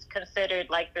 Hoodoo is considered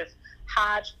like this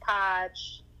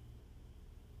hodgepodge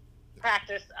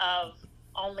practice of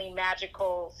only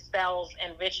magical spells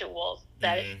and rituals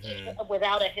that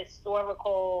without a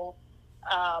historical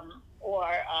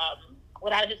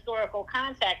without historical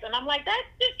context. And I'm like, that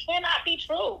just cannot be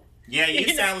true. Yeah, you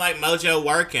sound like Mojo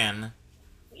working.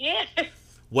 Yeah.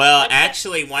 Well,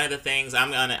 actually, one of the things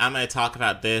I'm gonna talk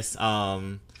about this.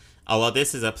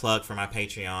 This is a plug for my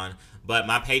Patreon, but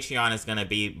my Patreon is gonna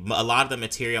be a lot of the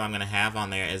material I'm gonna have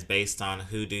on there is based on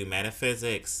hoodoo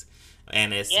metaphysics,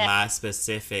 and it's my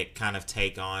specific kind of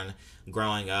take on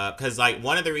growing up. Because like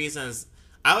one of the reasons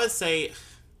I would say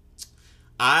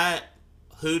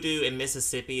hoodoo in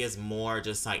Mississippi is more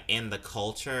just like in the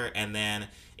culture, and then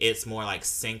it's more like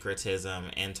syncretism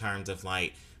in terms of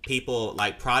like people,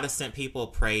 like Protestant people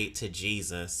pray to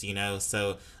Jesus,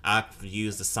 so I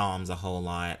use the Psalms a whole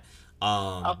lot.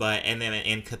 But and then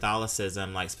in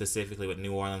Catholicism, like specifically with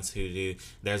New Orleans hoodoo,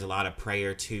 there's a lot of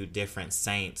prayer to different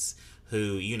saints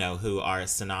who are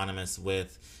synonymous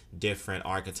with different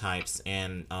archetypes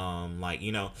and like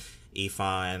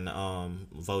Ifa and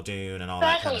Vodun and all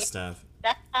that kind of stuff.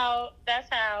 That's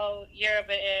how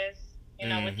Yoruba is.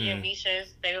 With the Orishas,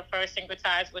 they were first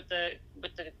syncretized with the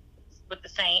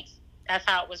saints. That's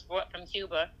how it was brought from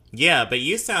Cuba. Yeah, but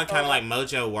you sound kind of like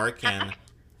Mojo working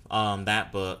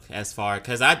that book as far,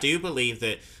 because I do believe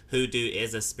that hoodoo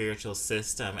is a spiritual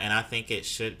system, and I think it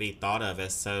should be thought of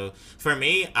as so. For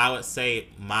me, I would say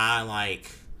my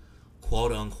like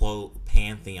quote unquote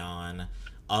pantheon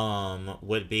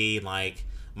would be like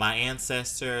my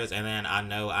ancestors, and then I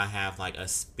know I have like a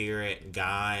spirit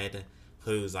guide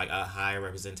who's like a higher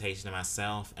representation of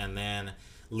myself, and then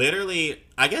literally,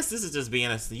 I guess this is just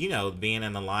being being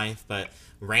in the life, but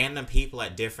random people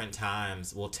at different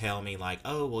times will tell me like,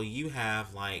 oh, well, you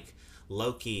have like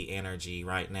Loki energy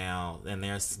right now, and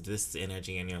there's this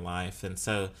energy in your life, and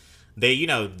so they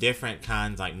different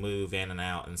kinds like move in and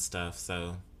out and stuff.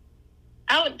 So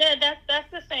that's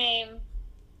the same.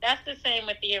 That's the same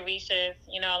with the Orishas.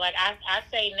 Like I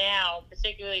say now,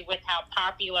 particularly with how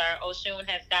popular Oshun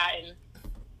has gotten,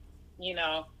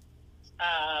 via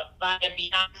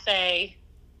Beyonce,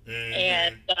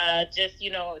 and just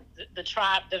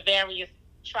the various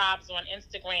tribes on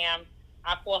Instagram.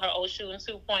 I call her Oshun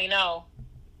 2.0.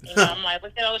 I'm like,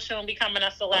 look at Oshun becoming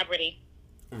a celebrity,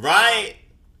 right?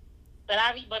 But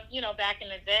back in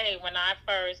the day when I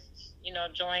first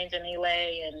joined in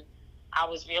LA, and I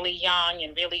was really young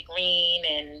and really green,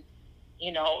 and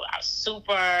I was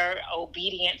super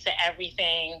obedient to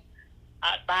everything,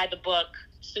 by the book,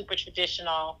 super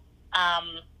traditional.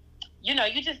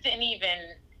 You just didn't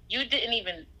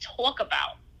even talk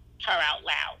about her out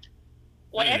loud,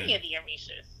 or any of the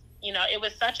Orishas. It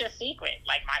was such a secret.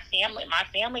 Like my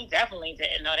family definitely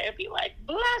didn't know. They'd be like,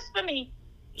 blasphemy.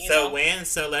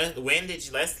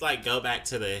 Let's like go back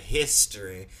to the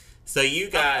history. So you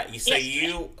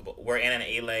were in an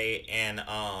Ile in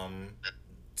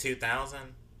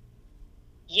 2000?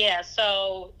 Yeah,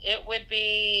 so it would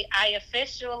be, I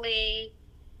officially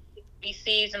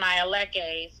received my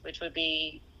Elekes, which would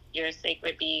be your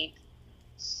sacred beads,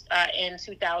 in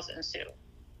 2002.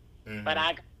 Mm-hmm. But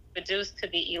I got reduced to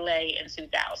the Ile in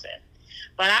 2000.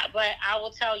 But I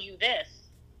will tell you this,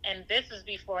 and this is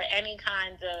before any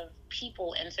kind of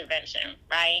people intervention,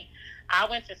 right? I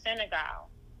went to Senegal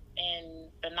in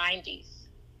the 90s,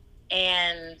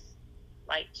 and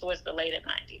like towards the later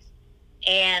 90s.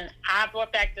 And I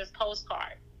brought back this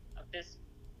postcard of this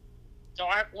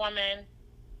dark woman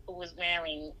who was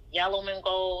wearing yellow and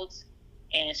gold,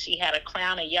 and she had a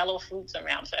crown of yellow fruits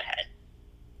around her head.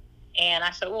 And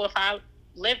I said, well, if I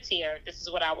lived here, this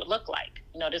is what I would look like.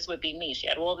 This would be me. She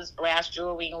had all this brass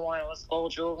jewelry on, all this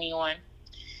gold jewelry on.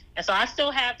 And so I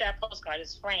still have that postcard.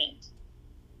 It's framed.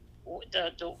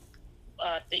 The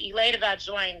Ile that I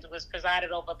joined was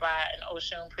presided over by an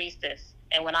Oshun priestess.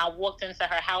 And when I walked into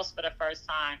her house for the first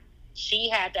time, she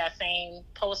had that same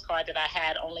postcard that I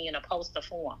had, only in a poster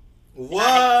form.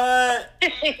 What?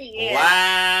 Yeah. Wow.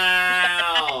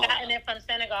 I had gotten it from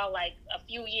Senegal like a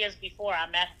few years before I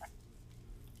met her.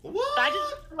 What? So I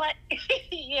just like,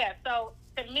 yeah. So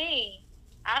to me,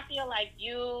 I feel like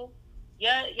your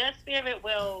spirit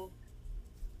will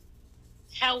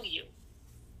tell you,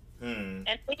 Hmm.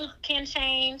 and things can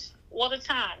change all the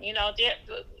time.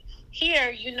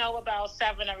 Here you know about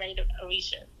 7 or 8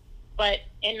 Orishas, but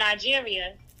in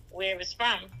Nigeria, where it's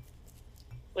from,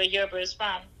 where Yoruba is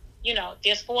from,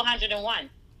 there's 401.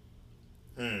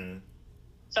 Hmm.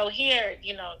 So here,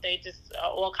 they just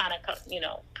all kind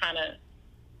of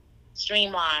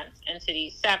streamlined into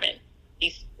these seven,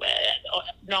 these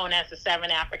known as the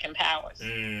 7 African powers,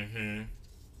 Mm-hmm.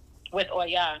 with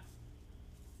Oya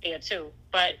there too.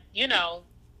 But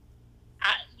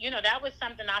that was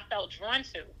something I felt drawn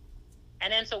to,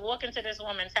 and then to walk into this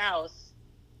woman's house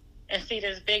and see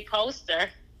this big poster,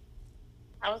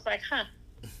 I was like, huh,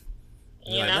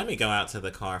 You're you like, know, let me go out to the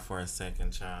car for a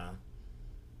second, child.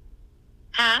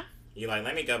 huh? You're like,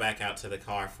 let me go back out to the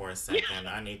car for a second.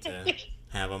 I need to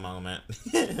have a moment.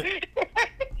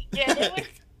 Yeah,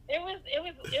 it was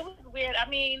weird. I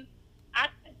mean, I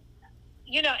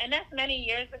and that's many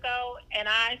years ago, and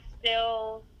I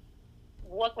still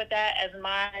work with that as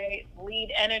my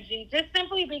lead energy, just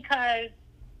simply because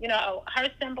her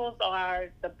symbols are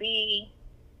the bee,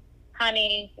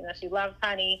 honey. She loves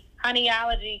honey.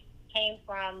 Honeyology came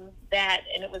from that,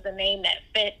 and it was a name that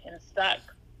fit and stuck,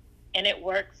 and it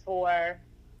works for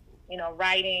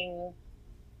writing,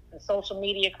 the social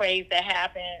media craze that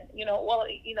happened.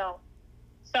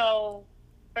 So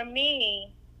for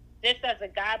me, just as a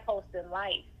guidepost in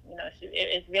life,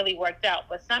 it really worked out.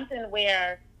 But something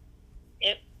where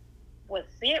it was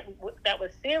that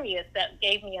was serious, that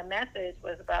gave me a message,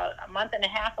 was about a month and a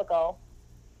half ago.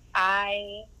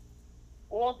 There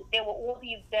were all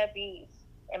these dead bees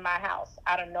in my house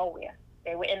out of nowhere.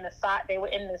 They were in the side. They were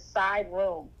in the side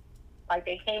room, like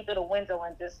they came through the window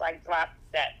and just like dropped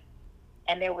dead.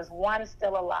 And there was one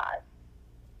still alive.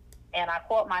 And I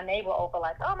called my neighbor over,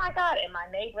 like, oh my God. And my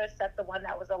neighbor set the one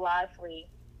that was alive free.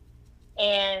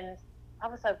 And I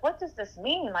was like, what does this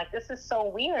mean? Like, this is so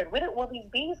weird. Where did all these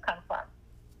bees come from?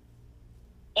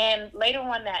 And later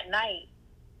on that night,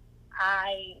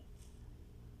 I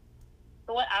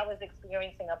thought I was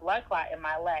experiencing a blood clot in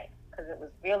my leg, because it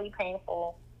was really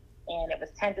painful and it was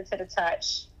tender to the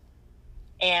touch.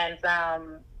 And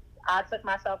I took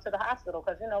myself to the hospital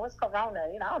because, it's corona.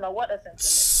 I don't know what the symptom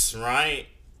is. Right.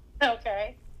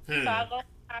 Okay. So Hmm. I go to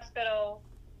the hospital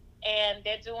and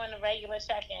they're doing the regular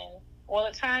check-in. Well,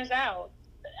 it turns out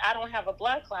I don't have a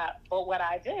blood clot, but what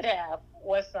I did have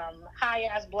was some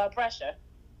high-ass blood pressure.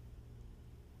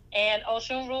 And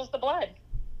Oshun rules the blood.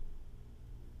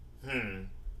 Hmm.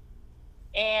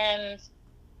 And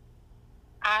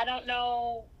I don't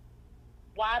know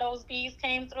why those bees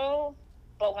came through,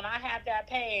 but when I had that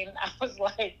pain, I was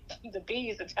like, the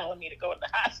bees are telling me to go to the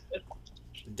hospital.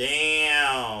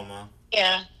 Damn.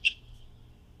 Yeah. So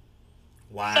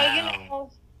Wow.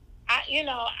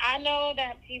 I know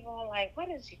that people are like, what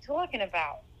is she talking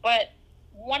about? But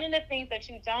one of the things that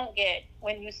you don't get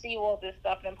when you see all this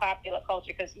stuff in popular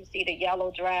culture, because you see the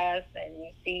yellow dress and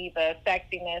you see the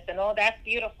sexiness and all, that's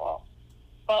beautiful.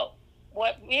 But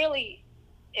what really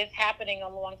is happening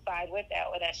alongside with that,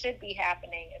 or that should be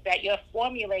happening, is that you're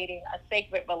formulating a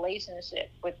sacred relationship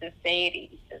with this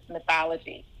deity, this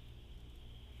mythology,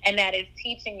 and that is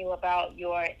teaching you about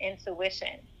your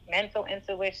intuition, mental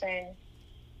intuition,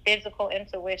 physical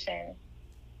intuition,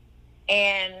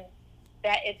 and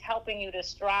that it's helping you to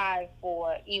strive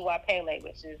for Iwa Pele,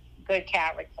 which is good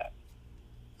character,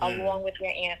 Hmm. along with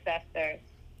your ancestors.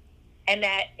 And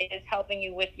that is helping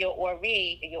you with your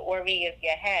Ori. Your Ori is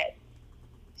your head,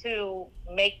 to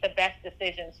make the best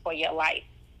decisions for your life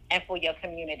and for your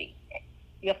community,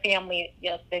 your family,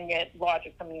 then your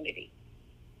larger community.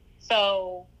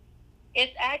 So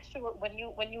it's actually, when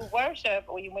you worship,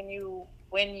 or when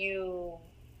you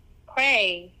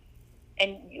pray,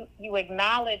 and you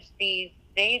acknowledge these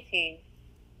deities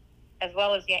as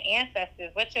well as your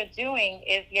ancestors, what you're doing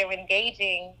is you're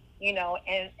engaging, in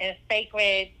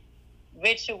sacred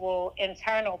ritual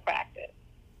internal practice,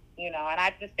 and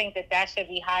I just think that should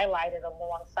be highlighted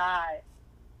alongside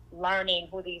learning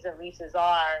who these Orishas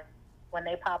are when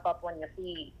they pop up on your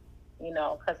feed,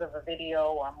 because of a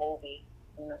video or a movie.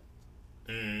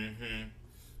 Mm-hmm.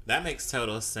 That makes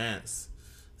total sense.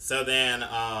 So then,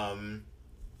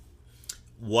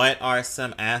 what are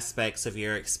some aspects of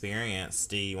your experience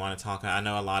do you want to talk about? I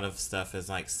know a lot of stuff is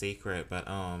like secret, but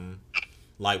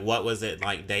like what was it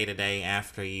like day to day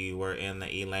after you were in the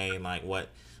Elay? Like what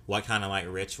kind of like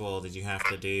ritual did you have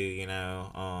to do?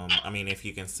 I mean, if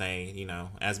you can say,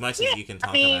 as much Yeah, as you can I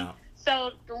talk mean, about.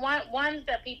 so the ones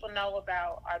that people know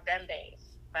about are Bembes,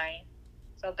 right?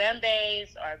 So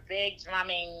bembes are big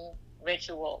drumming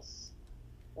rituals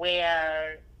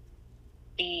where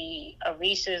the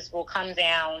orishas will come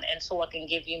down and talk and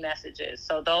give you messages.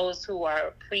 So those who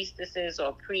are priestesses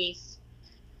or priests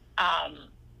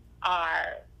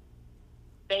are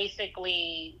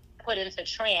basically put into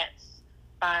trance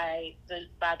by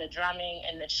the drumming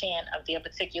and the chant of their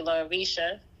particular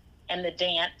orisha and the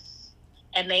dance,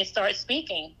 and they start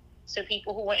speaking to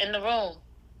people who were in the room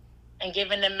and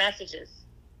giving them messages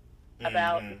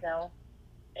about,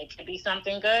 it could be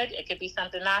something good, it could be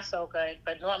something not so good,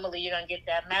 but normally you're going to get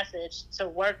that message to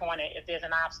work on it if there's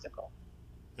an obstacle.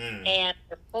 And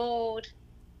the food,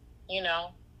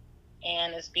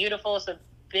 and it's beautiful. It's a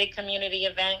big community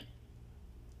event.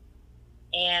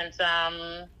 And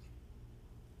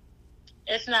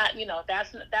it's not,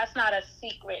 that's not a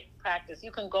secret practice.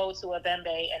 You can go to a bembe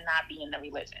and not be in the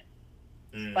religion.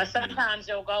 But sometimes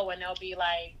you'll go and they'll be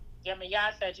like,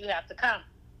 Yemaya said you have to come.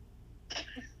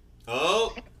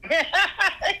 Oh.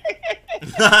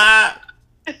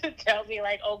 They'll be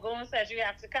like, Ogun said you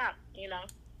have to come,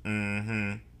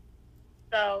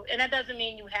 So, and that doesn't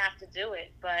mean you have to do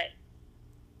it, but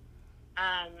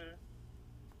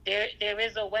there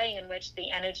is a way in which the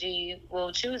energy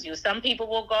will choose you. Some people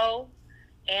will go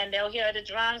and they'll hear the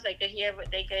drums. They could hear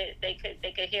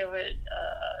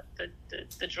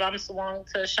the drum swung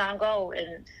to Shango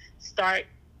and start,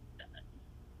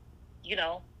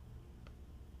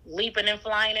 leaping and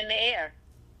flying in the air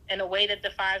in a way that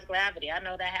defies gravity. I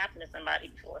know that happened to somebody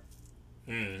before.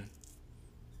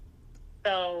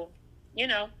 So,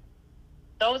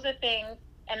 those are things.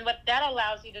 And what that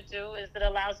allows you to do is it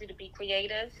allows you to be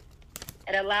creative.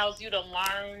 It allows you to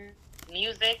learn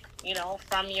music,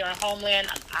 from your homeland.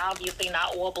 Obviously,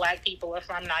 not all Black people are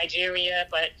from Nigeria,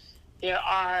 but there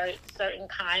are certain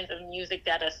kinds of music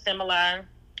that are similar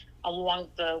along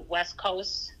the west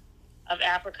coast of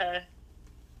Africa,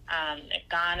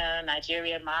 Ghana,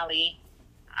 Nigeria, Mali,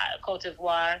 Cote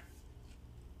d'Ivoire.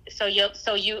 So you're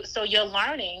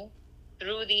learning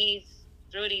through these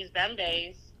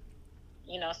bembes,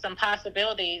 some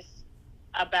possibilities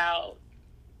about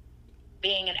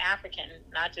being an African,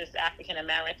 not just African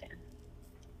American.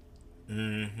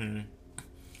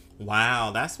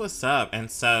 Wow, that's what's up.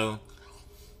 And so,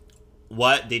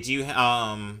 what did you?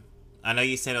 I know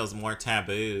you said it was more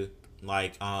taboo,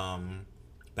 like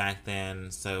back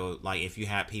then. So, like, if you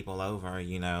had people over,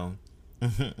 Yeah.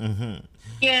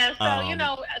 So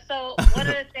so one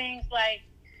of the things, like,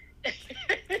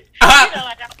 like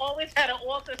I always had an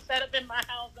altar set up in my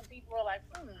house, and people were like,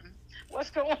 what's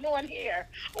going on here?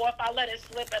 Or if I let it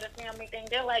slip at a family thing,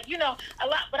 they're like, a lot.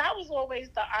 But I was always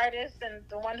the artist and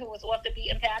the one who was off the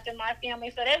beaten path in my family,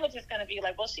 so they were just going to be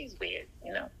like, well, she's weird,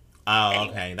 Oh, anyway,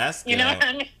 okay, that's good. You know what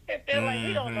I mean? They're like,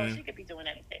 we don't know, she could be doing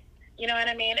anything. You know what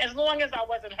I mean? As long as I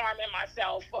wasn't harming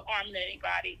myself or harming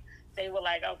anybody, they were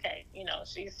like, okay,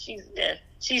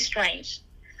 she's strange.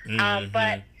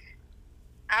 But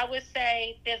I would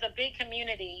say there's a big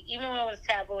community, even when it was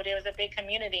taboo, there was a big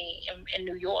community in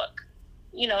New York,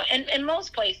 in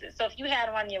most places. So if you had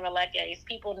on your Relekes,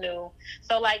 people knew.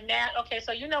 So like now, okay,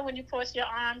 so when you cross your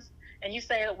arms and you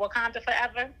say Wakanda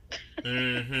forever?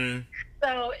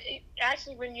 So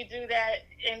actually when you do that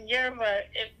in Yoruba,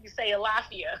 if you say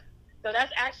Alafia. So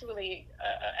that's actually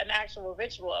an actual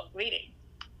ritual of greeting.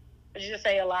 But you just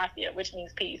say Alafia, which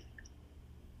means peace.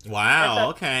 Wow,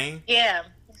 okay. Yeah.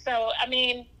 So I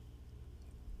mean,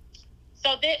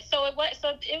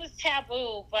 it was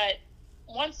taboo, but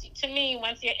once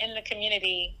you're in the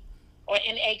community or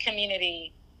in a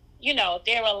community,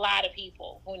 there are a lot of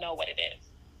people who know what it is.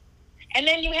 And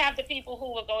then you have the people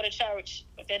who will go to church,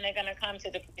 but then they're going to come to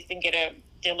the priest and get a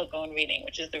Dilagoon reading,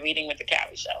 which is the reading with the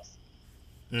cowrie shells.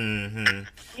 You know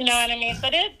what I mean? So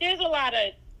there's a lot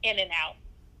of in and out.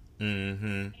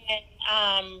 And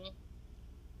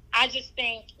I just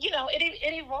think,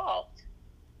 it evolved.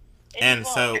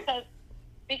 So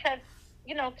because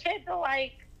kids are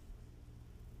like,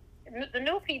 the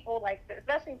new people, like,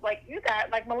 especially like you guys,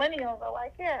 like millennials, are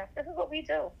like, yeah, this is what we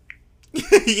do.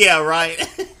 Yeah, right.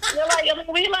 They're like,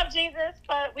 we love Jesus,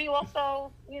 but we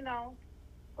also,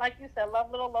 like you said,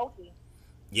 love little Loki.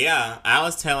 Yeah, I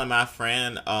was telling my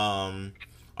friend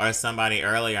or somebody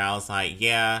earlier, I was like,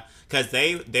 yeah, because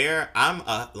I'm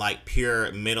a like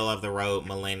pure middle of the road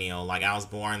millennial. Like, I was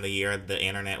born the year the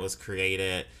internet was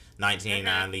created,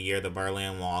 1989, the year the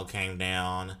Berlin Wall came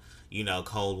down,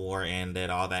 Cold War ended,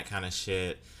 all that kind of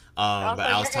shit. But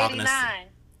I was talking 89.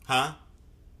 Huh?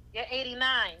 You're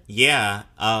 89. Yeah.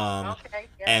 Okay.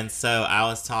 Yeah. And so I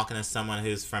was talking to someone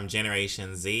who's from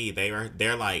Generation Z.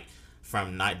 They're like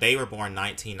they were born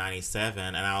 1997,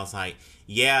 and I was like,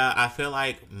 yeah, I feel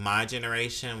like my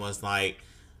generation was like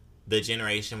the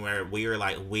generation where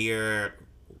we're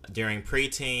during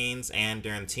preteens and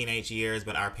during teenage years,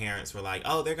 but our parents were like,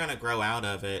 oh, they're gonna grow out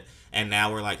of it, and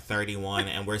now we're like 31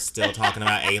 and we're still talking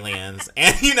about aliens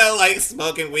and like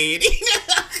smoking weed.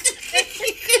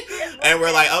 And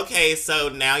we're like, okay, so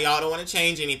now y'all don't want to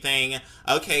change anything.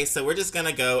 Okay, so we're just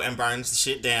gonna go and burn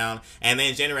shit down. And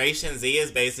then Generation Z is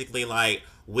basically like,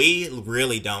 we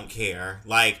really don't care.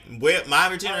 Like,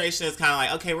 my generation is kind of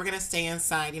like, okay, we're gonna stay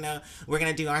inside, we're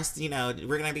gonna do our,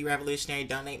 we're gonna be revolutionary,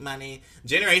 donate money.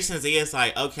 Generation Z is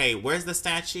like, okay, where's the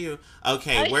statue?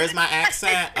 Okay, where's my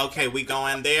accent? Okay, we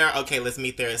going there. Okay, let's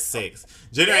meet there at 6.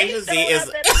 Generation Z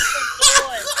is.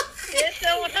 They're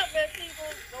showing up at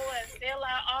people's doors. They're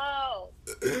like, oh,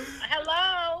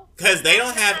 hello. Because they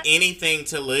don't have anything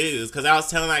to lose. Because I was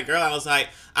telling that girl, I was like,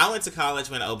 I went to college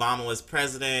when Obama was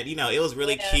president. It was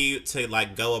really cute to,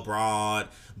 like, go abroad.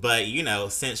 But,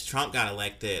 since Trump got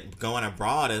elected, going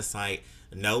abroad is like,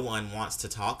 no one wants to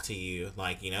talk to you.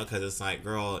 Like, because it's like,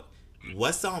 girl,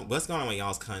 what's going on with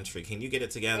y'all's country? Can you get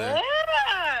it together? Yeah.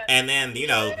 And then,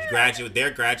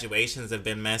 their graduations have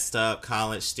been messed up.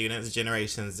 College students,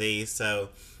 Generation Z. So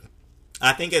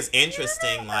I think it's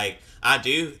interesting. Like, I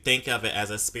do think of it as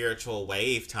a spiritual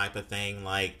wave type of thing.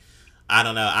 Like, I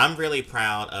don't know. I'm really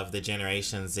proud of the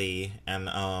Generation Z. And,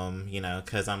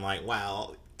 because I'm like,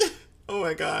 wow. Oh,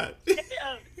 my God.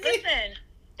 Listen,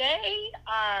 they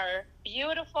are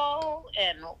beautiful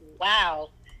and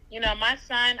wow. My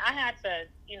son, I had to,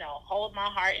 hold my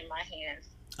heart in my hands.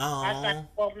 Aww. My son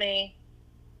called me,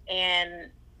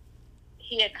 and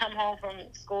he had come home from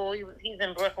school. He's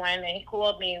in Brooklyn, and he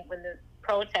called me when the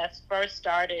protests first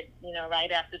started, right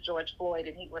after George Floyd,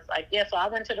 and he was like, yeah, so I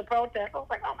went to the protest. I was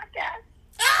like, oh, my God.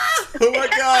 Oh, my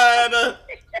God.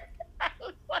 I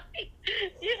was like,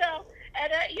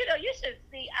 and,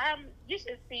 you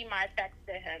should see my text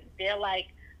to him. They're like,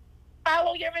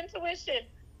 follow your intuition.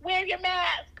 Wear your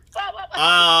mask. Blah, blah, blah.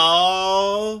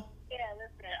 Oh. Yeah, listen.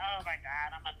 Oh my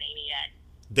God, I'm a maniac.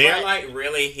 They're like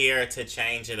really here to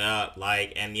change it up.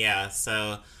 Like, and yeah,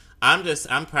 so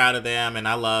I'm proud of them, and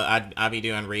I be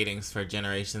doing readings for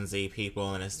Generation Z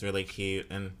people, and it's really cute.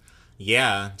 And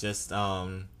yeah, just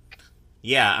I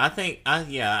think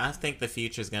the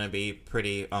future is gonna be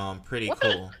pretty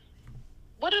cool.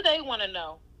 What do they want to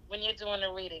know when you're doing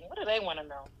a reading? What do they want to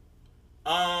know?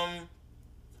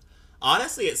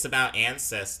 Honestly, it's about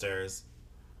ancestors.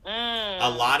 A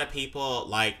lot of people,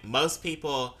 like most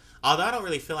people, although I don't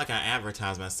really feel like I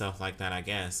advertise myself like that, I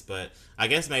guess, but I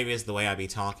guess maybe it's the way I be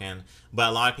talking. But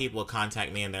a lot of people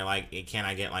contact me and they're like, can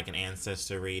I get like an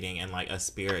ancestor reading and like a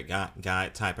spirit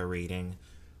guide type of reading?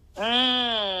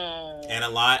 And a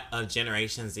lot of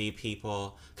Generation Z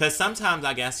people, because sometimes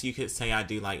I guess you could say I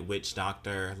do like witch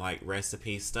doctor, like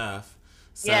recipe stuff.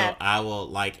 So yeah. I will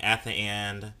like at the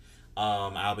end,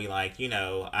 I'll be like, you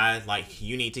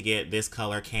need to get this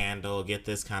color candle, get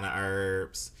this kind of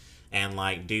herbs, and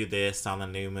like do this on the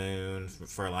new moon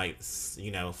for like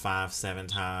 5-7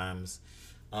 times.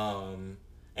 And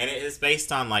it is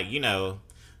based on like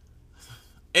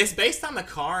it's based on the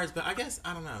cards, but I guess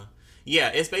I don't know. Yeah,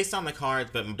 it's based on the cards,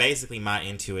 but basically my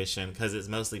intuition, because it's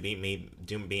mostly me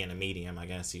being a medium, I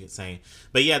guess you could say.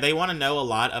 But yeah, they want to know a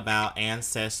lot about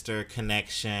ancestor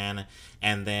connection,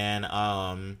 and then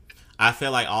I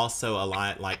feel like also a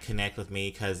lot like connect with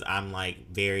me because I'm like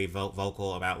very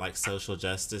vocal about like social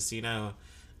justice, and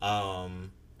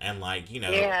like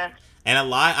yeah. And a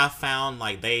lot I found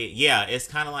like it's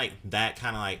kind of like that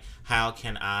kind of like how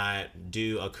can I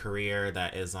do a career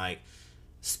that is like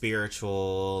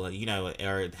spiritual,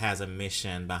 or has a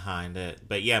mission behind it.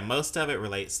 But yeah, most of it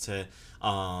relates to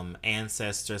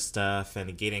ancestor stuff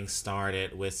and getting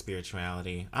started with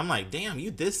spirituality. I'm like, damn, you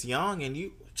this young and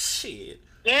you shit.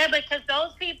 Yeah, because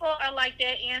those people are like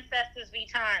their ancestors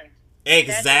returned.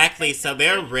 Exactly. So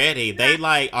they're ready. They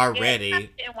like are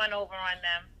ready. It went over on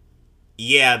them.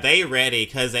 Yeah, they ready.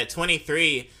 Because at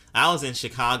 23, I was in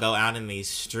Chicago out in these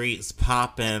streets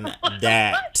popping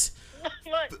that.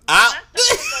 Look,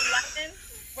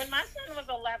 when my son was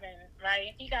 11,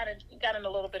 right, he got in a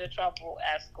little bit of trouble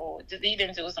at school. He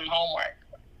didn't do some homework,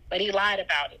 but he lied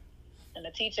about it. And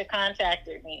the teacher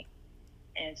contacted me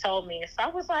and told me. So I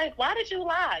was like, why did you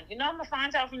lie? I'm going to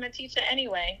find out from the teacher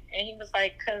anyway. And he was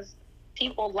like, because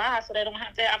people lie so they don't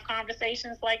have to have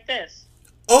conversations like this.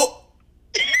 Oh,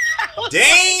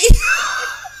 dang.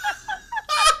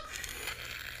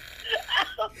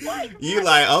 You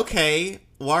like, okay,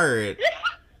 word.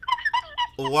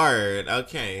 Word,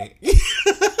 okay.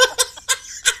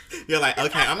 You're like,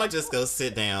 okay, I'm going to just go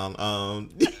sit down. Look,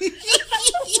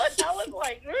 I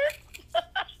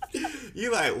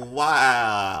You like,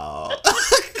 wow.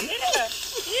 Yeah,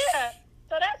 yeah.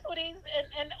 So that's what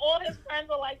and all his friends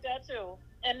are like that too.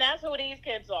 And that's who these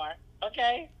kids are.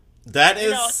 Okay. That You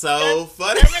is know, so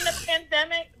funny. during the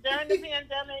pandemic,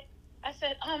 I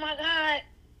said, "Oh my God,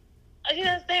 you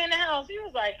gotta stay in the house." He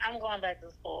was like, "I'm going back to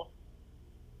school,"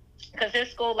 because his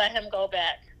school let him go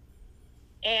back.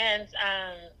 And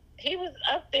he was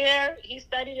up there. He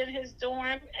studied in his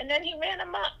dorm, and then he ran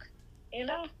amok. You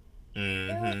know,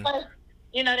 Mm-hmm. like,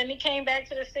 then he came back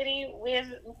to the city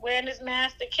wearing his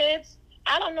mask. The kids,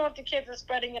 I don't know if the kids are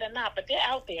spreading it or not, but they're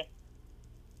out there.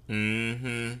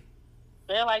 Mm-hmm.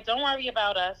 They're like, "Don't worry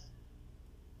about us."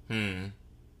 Hmm.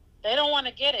 They don't want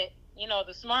to get it,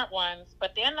 the smart ones,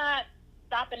 but they're not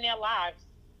stopping their lives.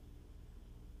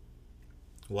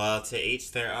 Well, to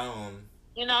each their own.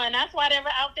 And that's why they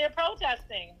were out there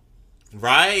protesting.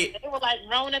 Right. They were like,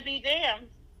 "Rona be damned.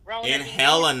 Rona In be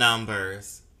hella damned.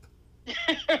 numbers.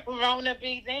 Rona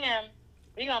be damned.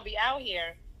 We're gonna be out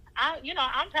here."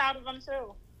 I'm proud of them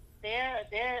too. They're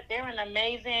an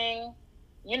amazing,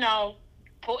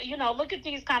 look at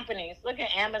these companies. Look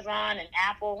at Amazon and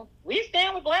Apple. We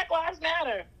stand with Black Lives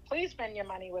Matter. Please spend your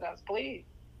money with us, please.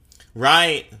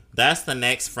 Right. That's the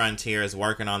next frontier, is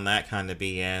working on that kind of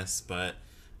BS. But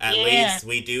at least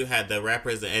we do have the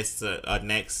represent. It's a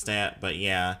next step. But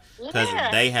yeah, because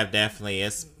they have definitely.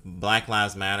 It's Black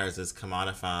Lives Matters is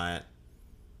commodified.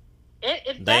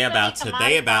 It's They about to.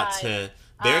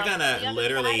 They're gonna the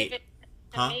literally.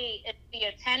 To me, it's the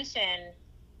attention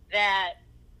that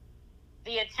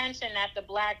the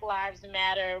Black Lives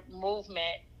Matter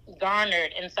movement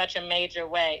garnered in such a major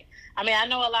way. I mean, I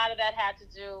know a lot of that had to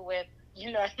do with,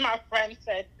 as my friend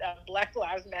said, Black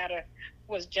Lives Matter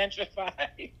was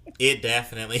gentrified. It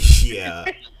definitely, yeah.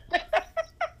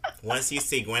 Once you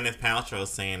see Gwyneth Paltrow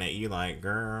saying it, you like,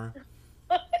 girl.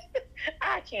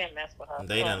 I can't mess with her.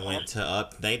 They done went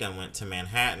to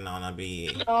Manhattan on a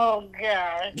bed. Oh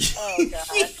God.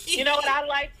 You know what I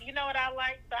liked?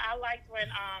 So I liked when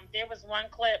there was one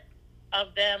clip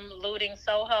of them looting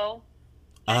Soho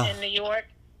in New York,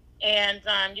 and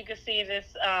you could see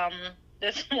this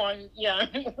one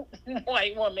young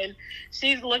white woman.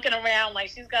 She's looking around like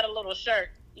she's got a little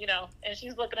shirt, and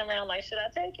she's looking around like, should I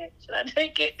take it? Should I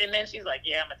take it? And then she's like,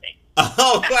 yeah, I'm gonna take it.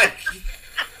 Oh, like.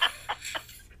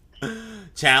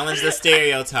 Challenge the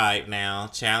stereotype now.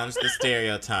 Challenge the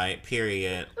stereotype.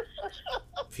 Period.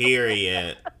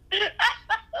 I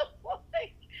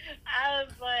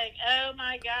was like, oh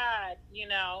my God,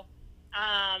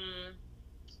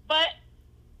 but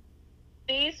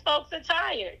these folks are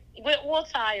tired. We're all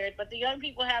tired, but the young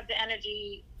people have the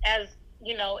energy, as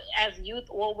youth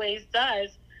always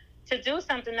does, to do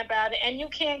something about it. And you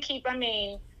can't keep. I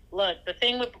mean, look, the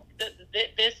thing with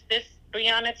this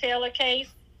Breonna Taylor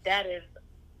case, that is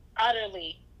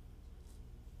utterly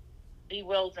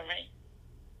bewildering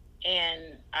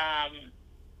and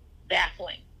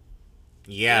baffling.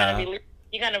 Yeah.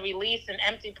 You're gonna release an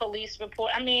empty police report.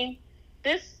 I mean,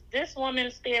 this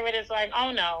woman's spirit is like,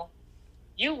 oh no,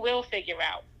 you will figure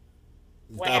out.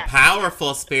 A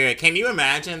powerful spirit. Can you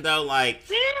imagine though, like,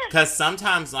 because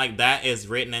sometimes like that is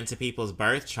written into people's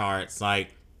birth charts,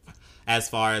 like as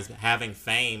far as having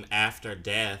fame after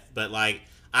death. But like,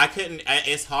 I couldn't.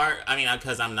 It's hard. I mean,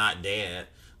 because I'm not dead,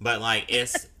 but like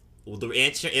it's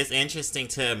interesting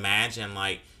to imagine,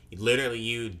 like, literally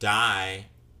you die,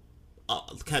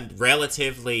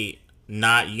 relatively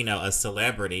not, a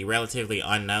celebrity, relatively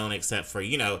unknown except for,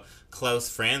 close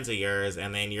friends of yours,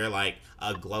 and then you're like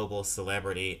a global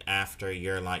celebrity after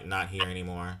you're like not here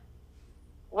anymore.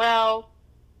 Well,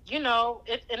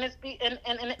 it's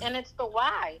the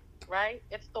why, right?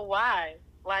 It's the why.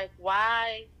 Like,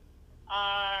 why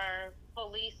are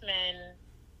policemen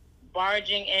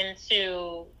barging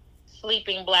into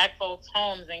sleeping Black folks'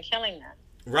 homes and killing them?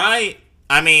 Right.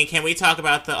 I mean, can we talk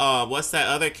about the what's that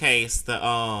other case? The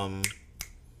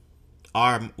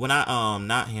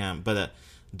not him, but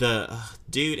the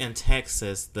dude in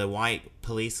Texas, the white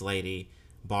police lady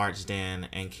barged in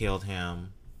and killed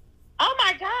him. Oh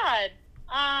my God.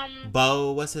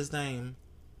 Bo, what's his name?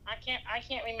 I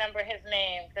can't remember his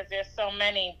name because there's so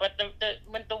many. But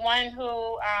the one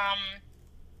who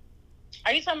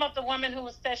are you talking about the woman who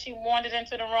said she wandered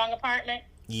into the wrong apartment?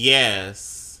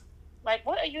 Yes. Like,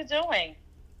 what are you doing?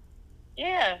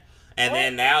 Yeah. And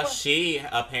then now she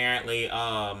apparently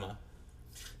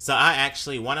so I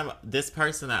actually this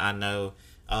person that I know,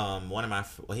 one of my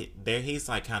he's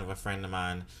like kind of a friend of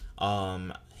mine.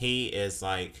 He is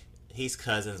like, he's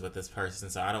cousins with this person,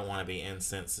 so I don't want to be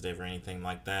insensitive or anything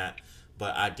like that.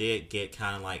 But I did get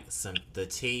kind of like the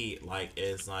tea, like,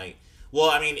 is like Well,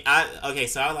 I mean,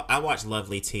 I watch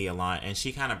Lovely T a lot, and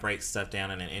she kind of breaks stuff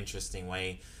down in an interesting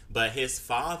way. But his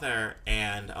father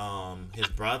and his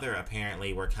brother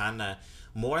apparently were kind of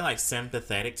more like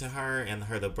sympathetic to her, and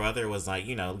the brother was like,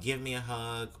 give me a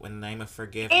hug in the name of Yeah, I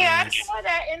forgiveness. saw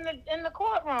that in the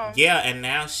courtroom. Yeah, and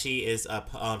now she's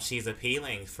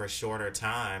appealing for shorter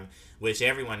time, which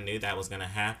everyone knew that was going to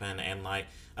happen, and like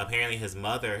apparently his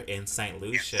mother in Saint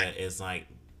Lucia is like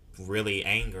really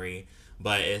angry,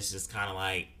 but it's just kind of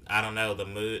like I don't know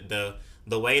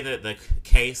the way that the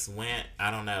case went.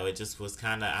 I don't know. It just was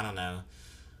kind of I don't know.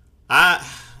 I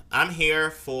I'm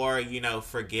here for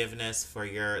forgiveness for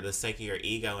the sake of your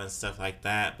ego and stuff like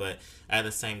that, but at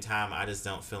the same time, I just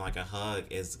don't feel like a hug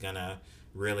is gonna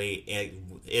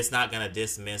it's not gonna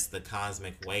dismiss the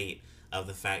cosmic weight of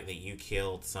the fact that you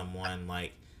killed someone.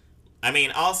 Like, I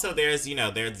mean, also there's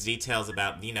details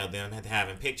about them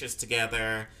having pictures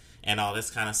together and all this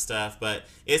kind of stuff, but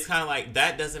it's kind of like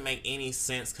that doesn't make any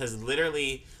sense because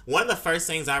literally one of the first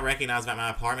things I recognize about my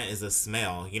apartment is the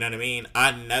smell. You know what I mean?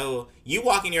 I know you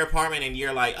walk in your apartment and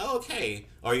you're like, oh, okay,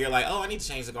 or you're like, oh, I need to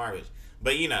change the garbage,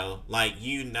 but like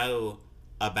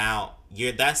about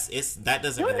that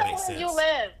doesn't really make sense. You know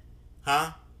where you live,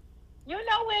 huh? You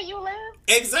know where you live.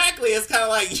 Exactly. It's kind of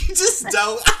like you just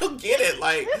don't. I don't get it.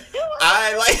 Like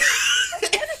I like.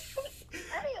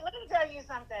 Let me tell you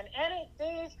something.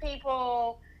 These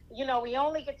people, we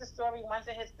only get the story once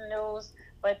it hits the news,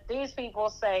 but these people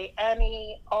say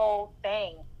any old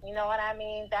thing. You know what I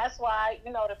mean? That's why,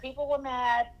 the people were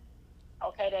mad.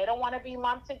 Okay, they don't want to be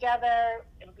lumped together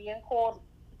and being called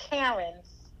Karens.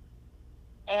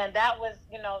 And that was,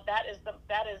 that is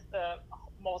the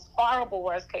most horrible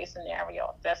worst case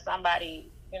scenario that somebody,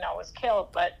 is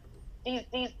killed. But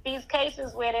these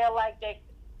cases where they're like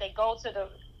they go to the,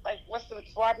 like, what's the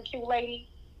barbecue lady?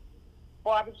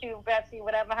 Barbecue Betsy,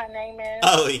 whatever her name is.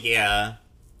 Oh, yeah.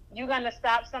 You're going to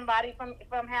stop somebody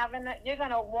from having it. You're going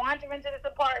to wander into this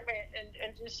apartment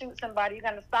and just shoot somebody. You're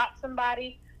going to stop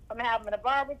somebody from having a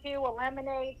barbecue, a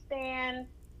lemonade stand,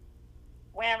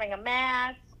 wearing a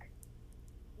mask.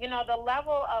 The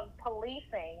level of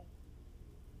policing,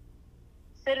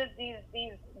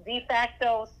 these de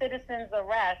facto citizens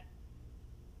arrests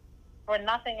for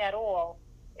nothing at all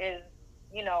is,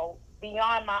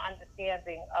 beyond my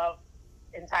understanding of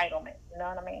entitlement. You know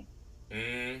what I mean?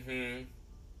 Mm-hmm.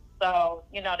 So,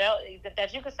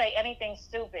 that you could say anything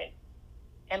stupid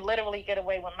and literally get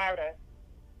away with murder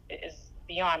is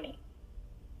beyond me.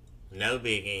 No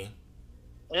biggie.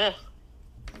 Ugh.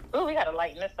 Ooh, we gotta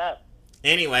lighten this up.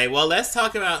 Anyway, well, let's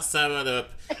talk about some of the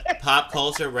pop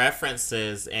culture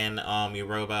references in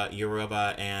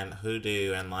Yoruba and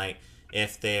Hoodoo, and like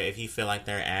if you feel like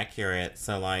they're accurate.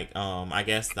 So like I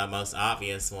guess the most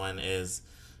obvious one is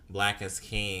Black is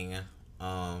King.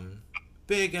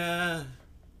 Bigger.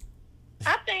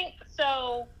 I think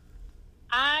so.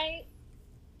 I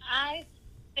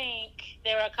think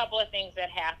there are a couple of things that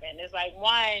happen. It's like,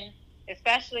 one,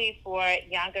 especially for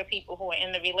younger people who are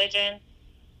in the religion,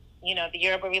 the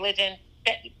Yoruba religion,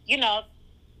 that,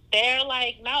 they're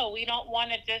like, no, we don't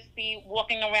want to just be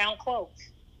walking around cloaked,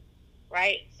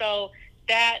 right? So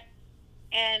that,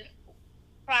 and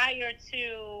prior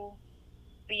to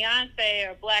Beyonce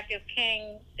or Black is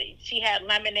King, she had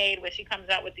Lemonade, where she comes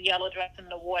out with the yellow dress in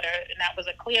the water, and that was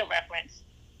a clear reference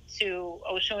to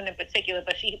Oshun in particular,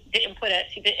 but she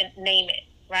didn't name it,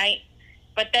 right?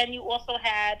 But then you also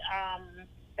had,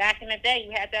 back in the day,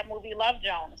 you had that movie Love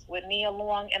Jones with Nia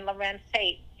Long and Lorenz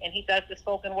Tate, and he does the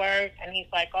spoken word, and he's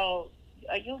like, oh,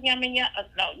 are you Yemenya?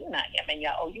 No, you're not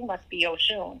Yemenya. Oh, you must be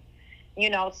Oshun.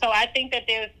 So I think that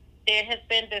there has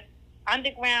been this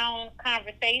underground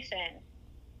conversation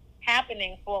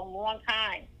happening for a long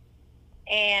time.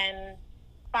 And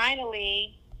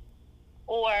finally,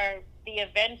 or the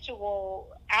eventual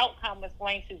outcome is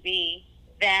going to be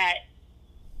that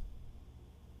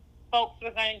folks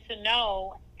are going to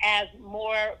know, as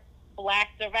more Black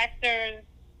directors,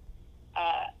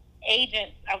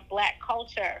 agents of Black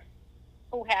culture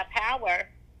who have power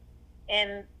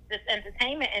in this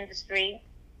entertainment industry,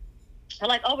 are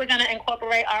like, oh, we're going to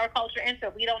incorporate our culture into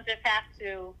it. We don't just have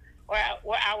to, or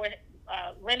our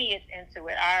lineage into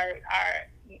it, our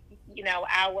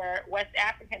West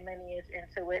African lineage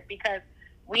into it, because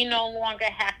we no longer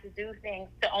have to do things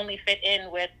to only fit in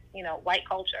with, white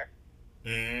culture.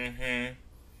 Mm-hmm.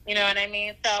 You know what I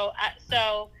mean? So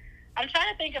I'm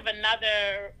trying to think of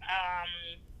another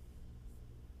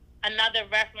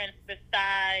reference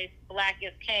besides Black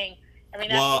is King. I mean,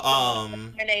 that's a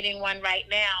fascinating one right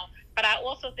now. But I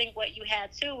also think what you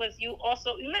had too was you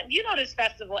know this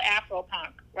festival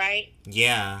Afropunk, right?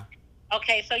 Yeah.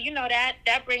 Okay, so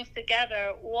that brings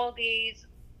together all these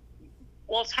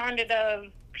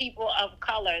alternative people of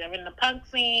color. They're in the punk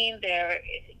scene.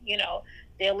 You know,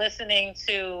 they're listening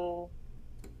to,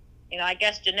 I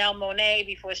guess Janelle Monáe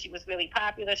before she was really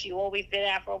popular. She always did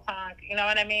Afro punk. You know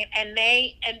what I mean?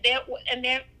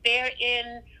 They're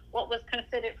in what was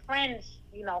considered fringe,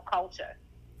 culture,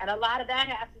 and a lot of that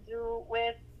has to do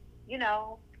with, you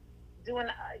know, doing,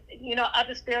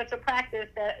 other spiritual practices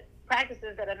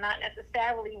that are not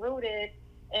necessarily rooted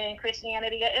in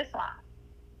Christianity or Islam.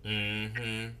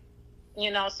 Mm-hmm.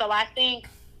 So I think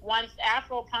once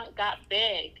Afropunk got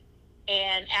big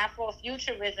and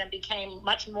Afrofuturism became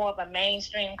much more of a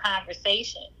mainstream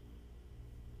conversation,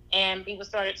 and people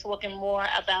started talking more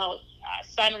about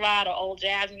Sun Ra, the old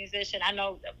jazz musician. I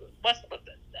know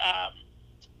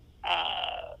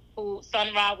who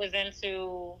Sun Ra was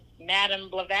into, Madame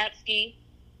Blavatsky,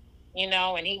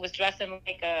 and he was dressing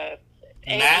like a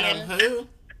Madam alien. who?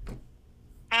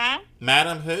 Huh?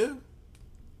 Madam who?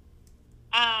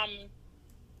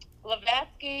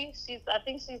 Blavatsky, I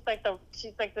think she's like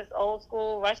this old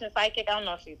school Russian psychic. I don't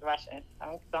know if she's Russian.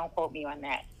 Don't quote me on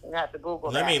that. You have to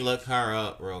Google that. Let me look her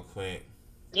up real quick.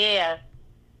 Yeah,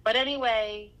 but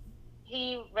anyway,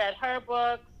 he read her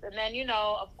books, and then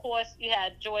of course, you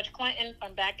had George Clinton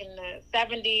from back in the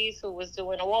 '70s, who was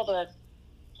doing all the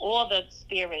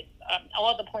spirit,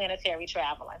 all the planetary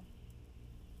traveling,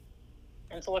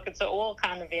 and talking to all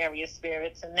kind of various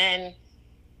spirits, and then.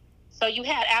 So you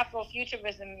had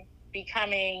Afrofuturism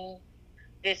becoming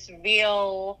this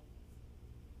real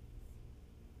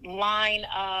line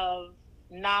of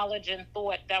knowledge and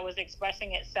thought that was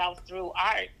expressing itself through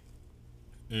art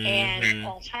and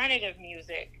alternative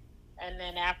music. And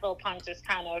then Afropunk just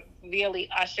kind of really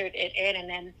ushered it in. And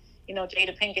then,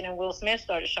 Jada Pinkett and Will Smith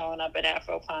started showing up at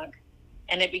Afropunk.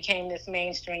 And it became this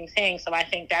mainstream thing. So I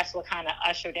think that's what kind of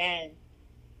ushered in,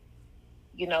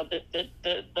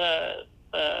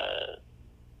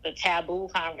 the taboo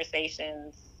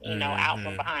conversations, out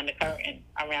from behind the curtain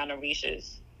around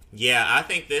Orishas. Yeah, I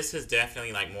think this is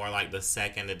definitely like more like the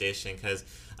second edition, because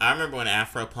I remember when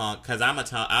Afropunk, because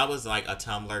I was like a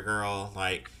Tumblr girl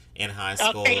like in high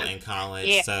school and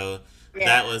college, so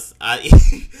that was I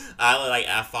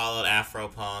followed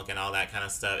Afropunk and all that kind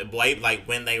of stuff. Like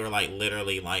when they were like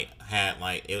literally like had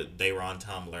like they were on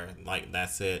Tumblr, like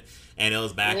that's it. And it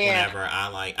was back whenever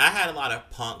I had a lot of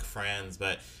punk friends,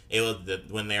 but it was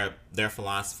when their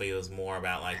philosophy was more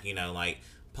about like like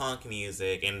punk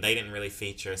music, and they didn't really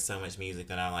feature so much music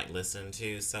that I like listened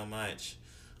to so much.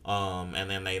 And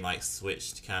then they like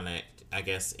switched kind of I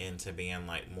guess into being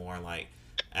like more like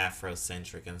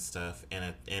Afrocentric and stuff,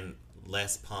 in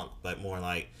less punk but more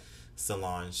like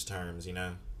Solange terms,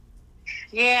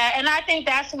 Yeah, and I think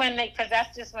that's when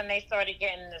that's just when they started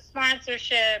getting the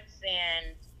sponsorships,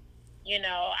 and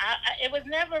it was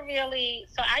never really.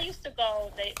 So I used to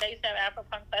go. They used to have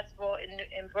Afropunk Festival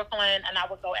in Brooklyn, and I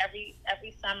would go every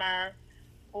summer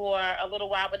for a little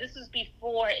while. But this was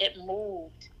before it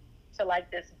moved to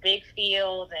like this big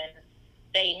field, and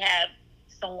they had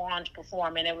Solange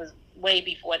performing. It was way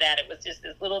before that. It was just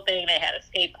this little thing. They had a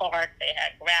skate park. They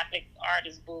had graphic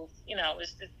artist booths.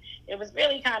 It was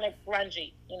really kind of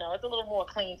grungy. It's a little more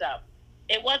cleaned up.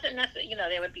 It wasn't necessarily,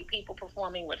 there would be people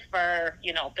performing with fur,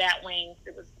 bat wings.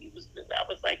 I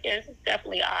was like, yeah, this is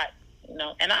definitely odd,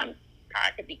 and I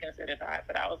could be considered odd,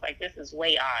 but I was like, this is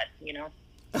way odd,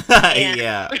 And,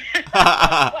 yeah.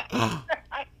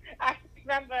 I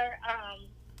remember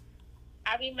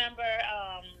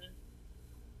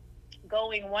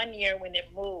going one year when it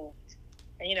moved,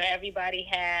 and, everybody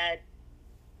had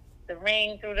the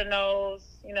ring through the nose,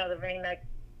 the ring that,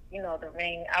 the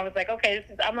ring. I was like, okay,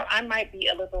 I might be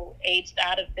a little aged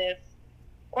out of this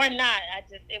or not. I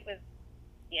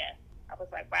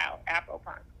was like, wow,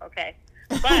 Afropunk. Okay.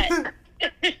 But,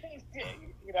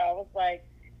 I was like,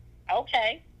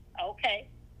 okay.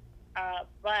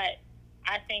 But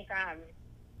I think,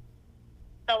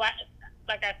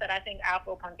 like I said, I think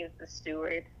Afropunk is the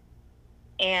steward.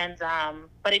 And,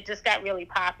 but it just got really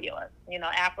popular.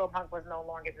 Afropunk was no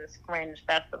longer this fringe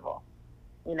festival.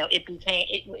 It became,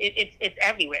 it's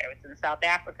everywhere. It's in South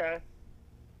Africa.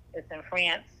 It's in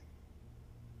France.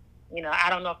 I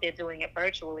don't know if they're doing it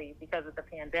virtually because of the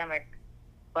pandemic,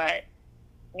 but,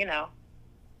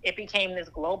 it became this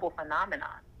global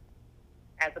phenomenon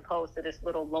as opposed to this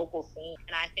little local scene.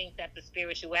 And I think that the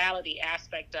spirituality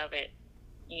aspect of it,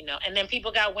 and then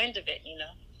people got wind of it,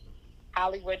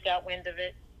 Hollywood got wind of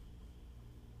it,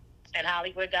 and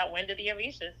Hollywood got wind of the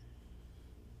Orishas.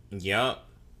 Yup.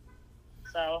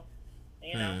 So,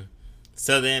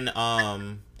 So then,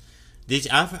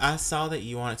 I saw that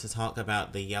you wanted to talk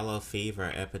about the yellow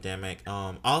fever epidemic.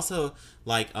 Also,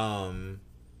 like, how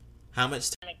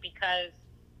much? Because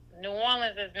New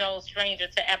Orleans is no stranger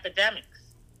to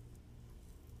epidemics,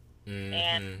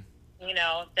 and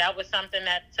Mm-hmm. that was something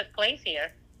that took place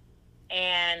here,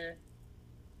 and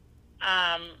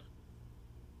um,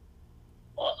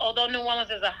 although New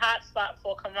Orleans is a hot spot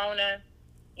for Corona,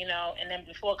 and then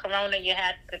before Corona you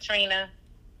had Katrina.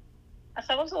 I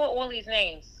said, what's all these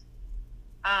names?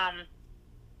 Um,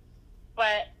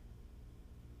 but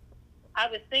I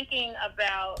was thinking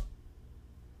about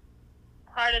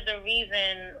part of the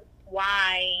reason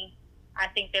why I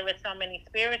think there were so many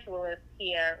spiritualists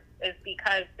here is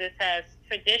because this has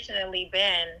traditionally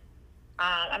been,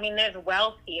 there's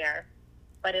wealth here,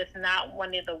 but it's not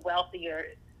one of the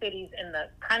wealthier cities in the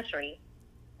country.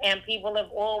 And people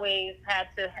have always had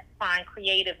to find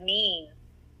creative means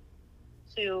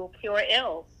to cure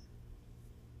ills.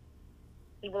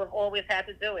 People have always had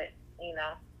to do it,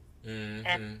 Mm-hmm.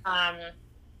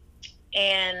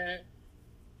 And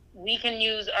we can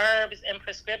use herbs and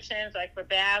prescriptions like for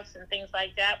baths and things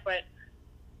like that, but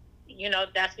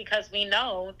that's because we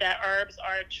know that herbs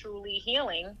are truly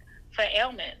healing for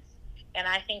ailments. And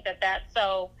I think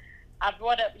so I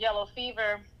brought up yellow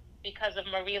fever because of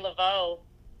Marie Laveau,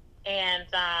 and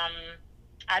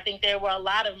I think there were a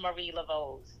lot of Marie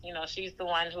Laveaus. She's the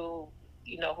one who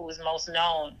is most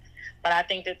known, but I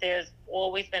think that there's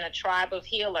always been a tribe of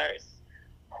healers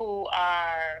who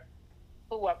are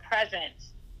present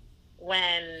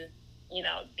when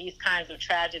these kinds of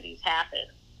tragedies happen.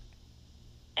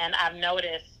 And I've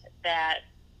noticed that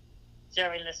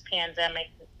during this pandemic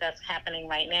that's happening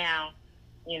right now,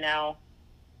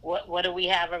 what do we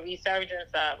have a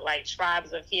resurgence of? Like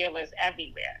tribes of healers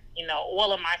everywhere.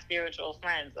 All of my spiritual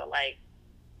friends are like,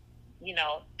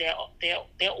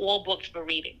 they're all booked for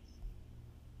readings.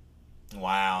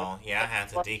 Wow. Yeah, I had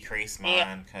to decrease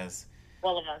mine because.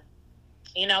 All of them.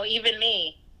 Even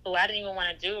me, who I didn't even want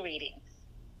to do readings,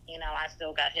 I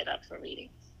still got hit up for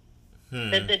readings.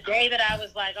 The day that I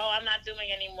was like, oh, I'm not doing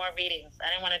any more readings, I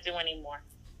didn't want to do any more.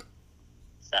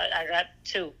 So I got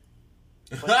 2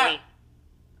 or 3.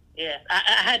 Yeah,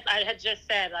 I had just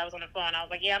said, I was on the phone, I was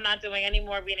like, yeah, I'm not doing any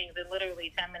more readings, and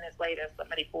literally 10 minutes later,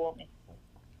 somebody called me.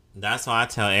 That's why I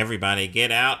tell everybody,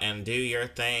 get out and do your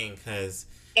thing, because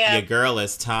your girl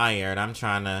is tired. I'm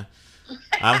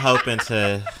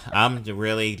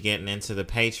really getting into the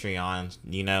Patreon,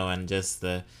 and just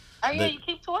the... you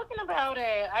keep talking about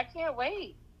it. I can't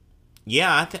wait.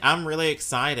 Yeah, I'm really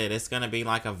excited. It's going to be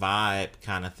like a vibe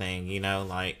kind of thing,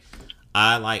 like...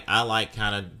 I like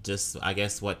kind of just, I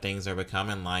guess, what things are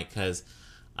becoming like, because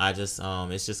I just,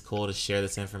 it's just cool to share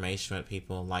this information with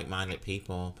people, like-minded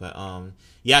people. But,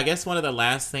 yeah, I guess one of the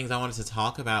last things I wanted to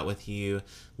talk about with you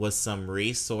was some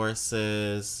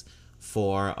resources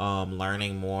for,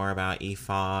 learning more about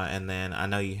Ifa. And then I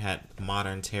know you had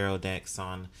modern tarot decks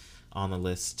on the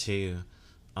list too.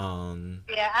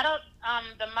 Yeah, I don't,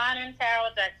 the modern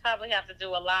tarot decks, probably have to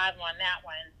do a live on that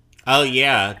one. Oh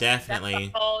yeah,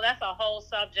 definitely. That's a whole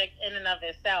subject in and of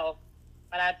itself.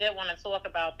 But I did want to talk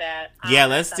about that. Yeah,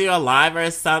 let's do a live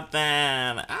or something.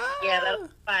 Ah. Yeah, that'll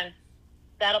be fun.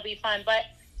 That'll be fun. But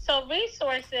so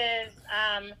resources,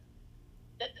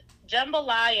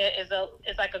 Jambalaya is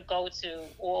like a go-to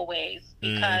always,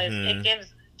 because it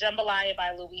gives Jambalaya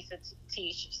by Louisa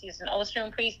Tish. She's an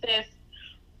Oshun priestess,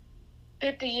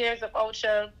 50 years of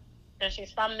Ocha, and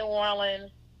she's from New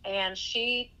Orleans, and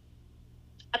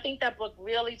I think that book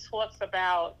really talks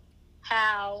about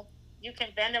how you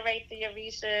can venerate the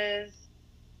Orishas.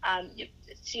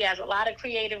 She has a lot of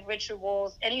creative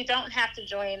rituals, and you don't have to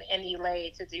join any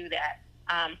lay to do that.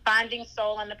 Finding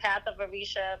Soul on the Path of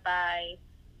Orisha by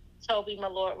Toby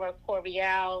Malort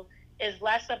Correal is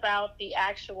less about the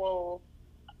actual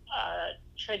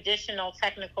traditional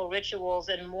technical rituals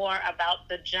and more about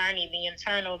the journey, the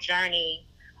internal journey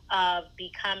of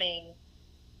becoming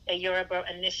a Yoruba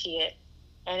initiate.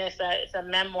 And it's a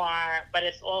memoir, but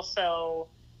it's also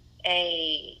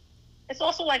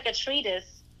like a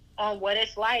treatise on what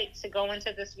it's like to go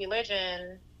into this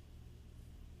religion,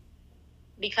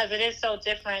 because it is so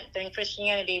different than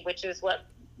Christianity, which is what,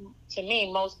 to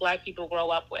me, most Black people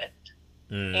grow up with.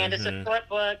 Mm-hmm. And it's a short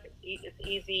book. It's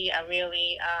easy. I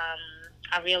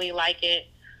really like it.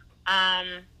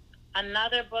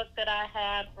 Another book that I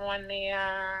had on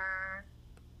there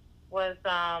was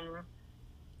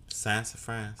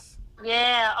Sassafras.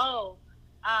 Yeah.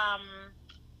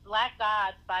 Black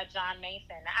Gods by John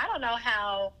Mason. I don't know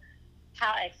how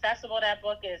how accessible that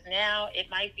book is now. It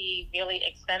might be really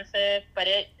expensive, but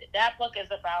that book is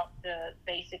about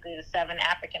basically the 7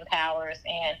 African powers,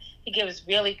 and he gives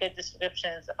really good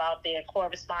descriptions about their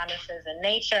correspondences in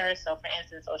nature. So, for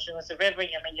instance, Oshun is the river,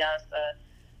 Yemaya is the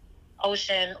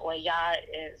ocean, Oya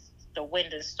is the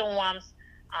wind and storms,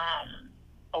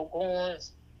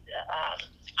 Ogun's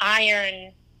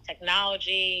iron,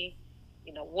 technology,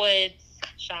 woods,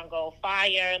 Shango,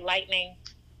 fire, lightning.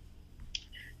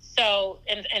 So,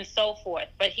 and so forth.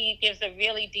 But he gives a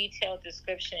really detailed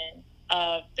description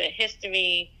of the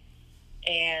history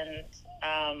and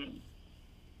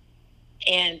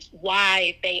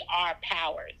why they are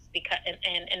powers. Because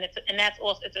and that's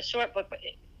also, it's a short book, but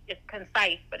it's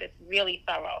concise, but it's really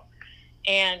thorough.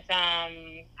 And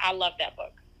I love that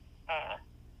book.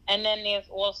 And then there's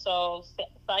also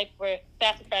Sassafras,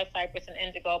 Cypress, and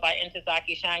Indigo by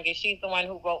Ntozake Shange. She's the one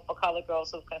who wrote For Colored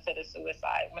Girls Who Considered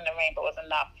Suicide When the Rainbow Was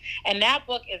Enough. And that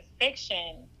book is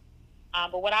fiction,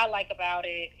 but what I like about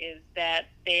it is that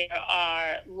there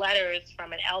are letters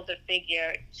from an elder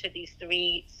figure to these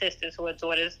 3 sisters who are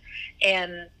daughters,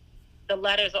 and the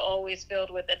letters are always filled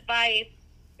with advice.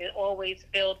 They're always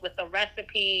filled with a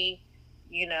recipe,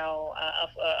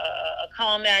 a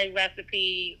culinary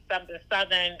recipe, something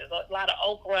southern. There's a lot of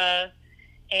okra.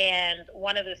 And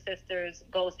one of the sisters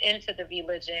goes into the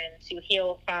religion to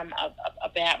heal from a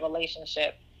bad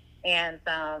relationship. And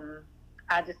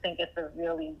I just think it's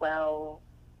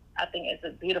it's a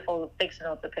beautiful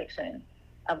fictional depiction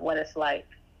of what it's like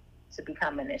to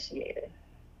become initiated.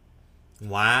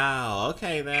 Wow.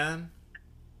 Okay, then.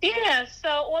 Yeah, so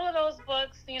all of those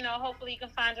books, hopefully you can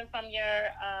find them from your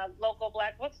local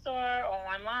Black bookstore or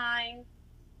online.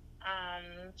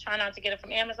 Try not to get it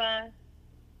from Amazon.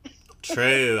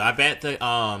 True. I bet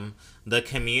the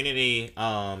community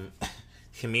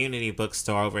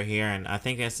bookstore over here, and I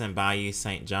think it's in Bayou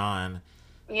St. John.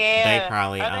 Yeah. They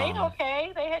probably Are they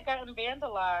okay? They had gotten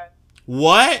vandalized.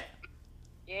 What?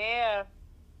 Yeah.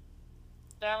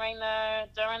 During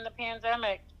the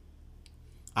pandemic.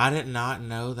 I did not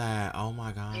know that. Oh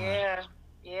my God.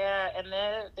 Yeah, and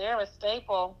they're a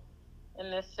staple in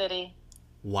this city.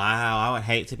 Wow, I would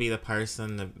hate to be the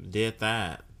person that did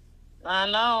that.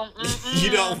 I know.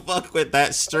 You don't fuck with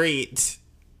that street.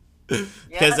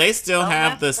 Because they still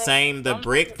have the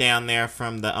brick down there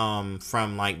from the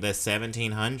like the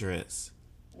 1700s.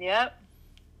 Yep.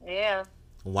 Yeah.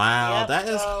 Wow, yep, that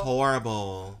is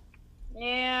horrible.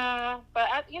 Yeah, but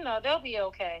they'll be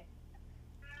okay.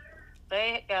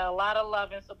 They got a lot of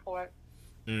love and support.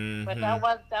 Mm-hmm. But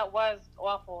that was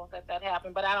awful that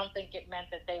happened. But I don't think it meant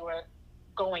that they were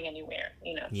going anywhere,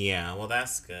 Yeah, well,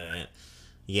 that's good.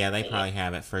 Yeah, they probably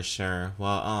have it for sure.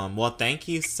 Well, thank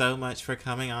you so much for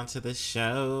coming onto the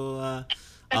show.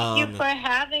 Thank you for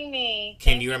having me.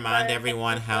 Can you remind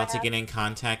everyone how to get in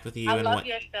contact with you? I love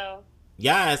your show.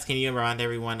 Yes, can you remind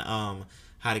everyone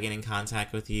how to get in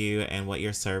contact with you and what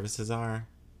your services are?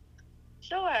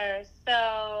 Sure.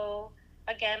 So,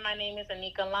 again, my name is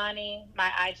Anika Lani. My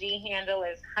IG handle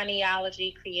is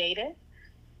Honeyology Creative.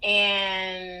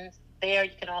 And there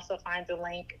you can also find the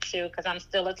link to, because I'm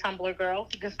still a Tumblr girl,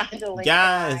 you can find the link to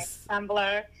my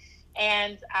Tumblr.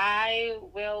 And I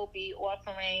will be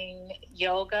offering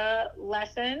yoga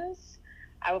lessons.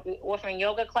 I will be offering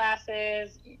yoga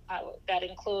classes that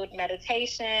include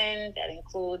meditation, that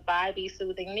include vibey,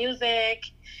 soothing music.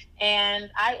 And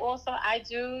I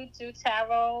do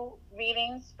tarot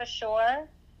readings for sure.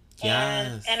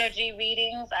 Yes. And energy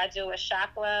readings. I do a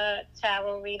chakra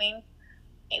tarot reading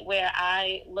where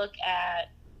I look at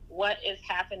what is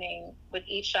happening with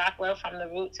each chakra from the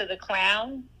root to the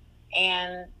crown,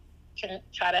 and can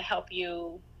try to help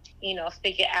you,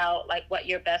 figure out like what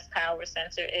your best power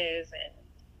center is and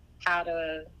how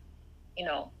to,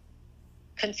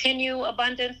 continue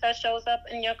abundance that shows up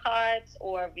in your cards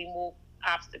or remove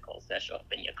obstacles that show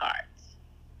up in your cards.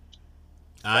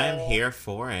 I am here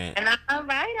for it. And I'm a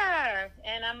writer.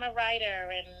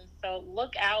 And so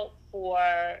look out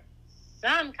for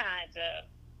some kind of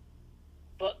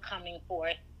book coming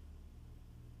forth,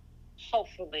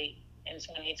 hopefully in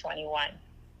 2021.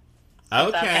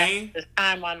 Okay. There's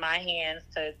time on my hands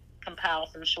to compile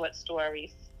some short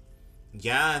stories.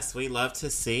 Yes, we love to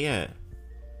see it.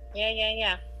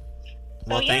 Yeah.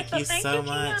 Well, thank you so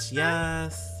much.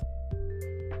 Yes.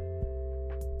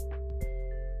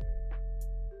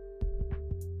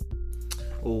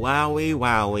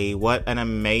 Wowie. What an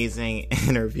amazing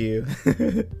interview.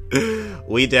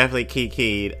 We definitely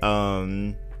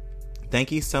kikied.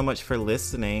 Thank you so much for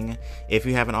listening. If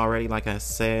you haven't already, like I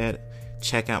said,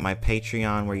 check out my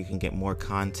Patreon where you can get more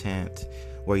content,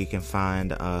 where you can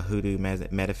find Hoodoo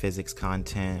Metaphysics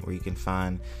content, where you can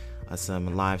find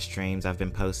some live streams. I've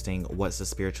been posting What's the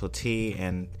Spiritual Tea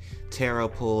and tarot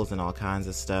pulls and all kinds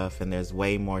of stuff, and there's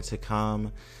way more to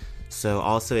come. So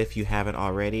also, if you haven't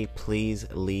already, please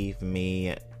leave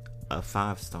me a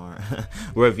 5-star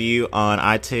review on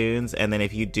iTunes, and then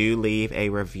if you do leave a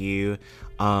review,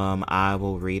 I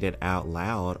will read it out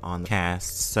loud on the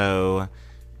cast. So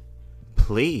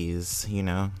please,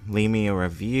 leave me a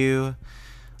review.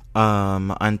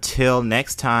 Until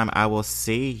next time, I will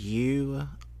see you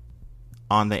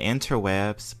on the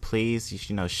interwebs. Please,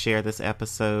 share this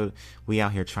episode. We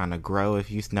out here trying to grow. If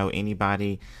you know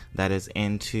anybody that is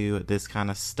into this kind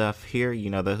of stuff here,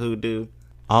 the hoodoo.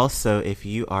 Also, if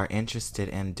you are interested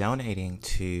in donating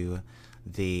to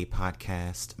the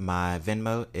podcast, my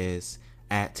Venmo is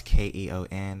at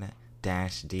KEON-DILLON.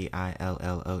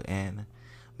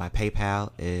 My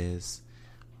PayPal is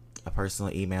a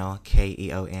personal email,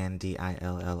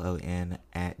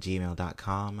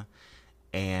 KEONDILLON@gmail.com.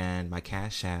 And my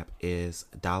Cash App is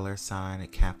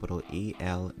 $ELDRA.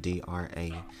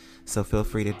 So feel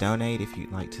free to donate if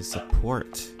you'd like to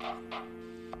support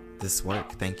this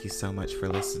work. Thank you so much for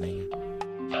listening.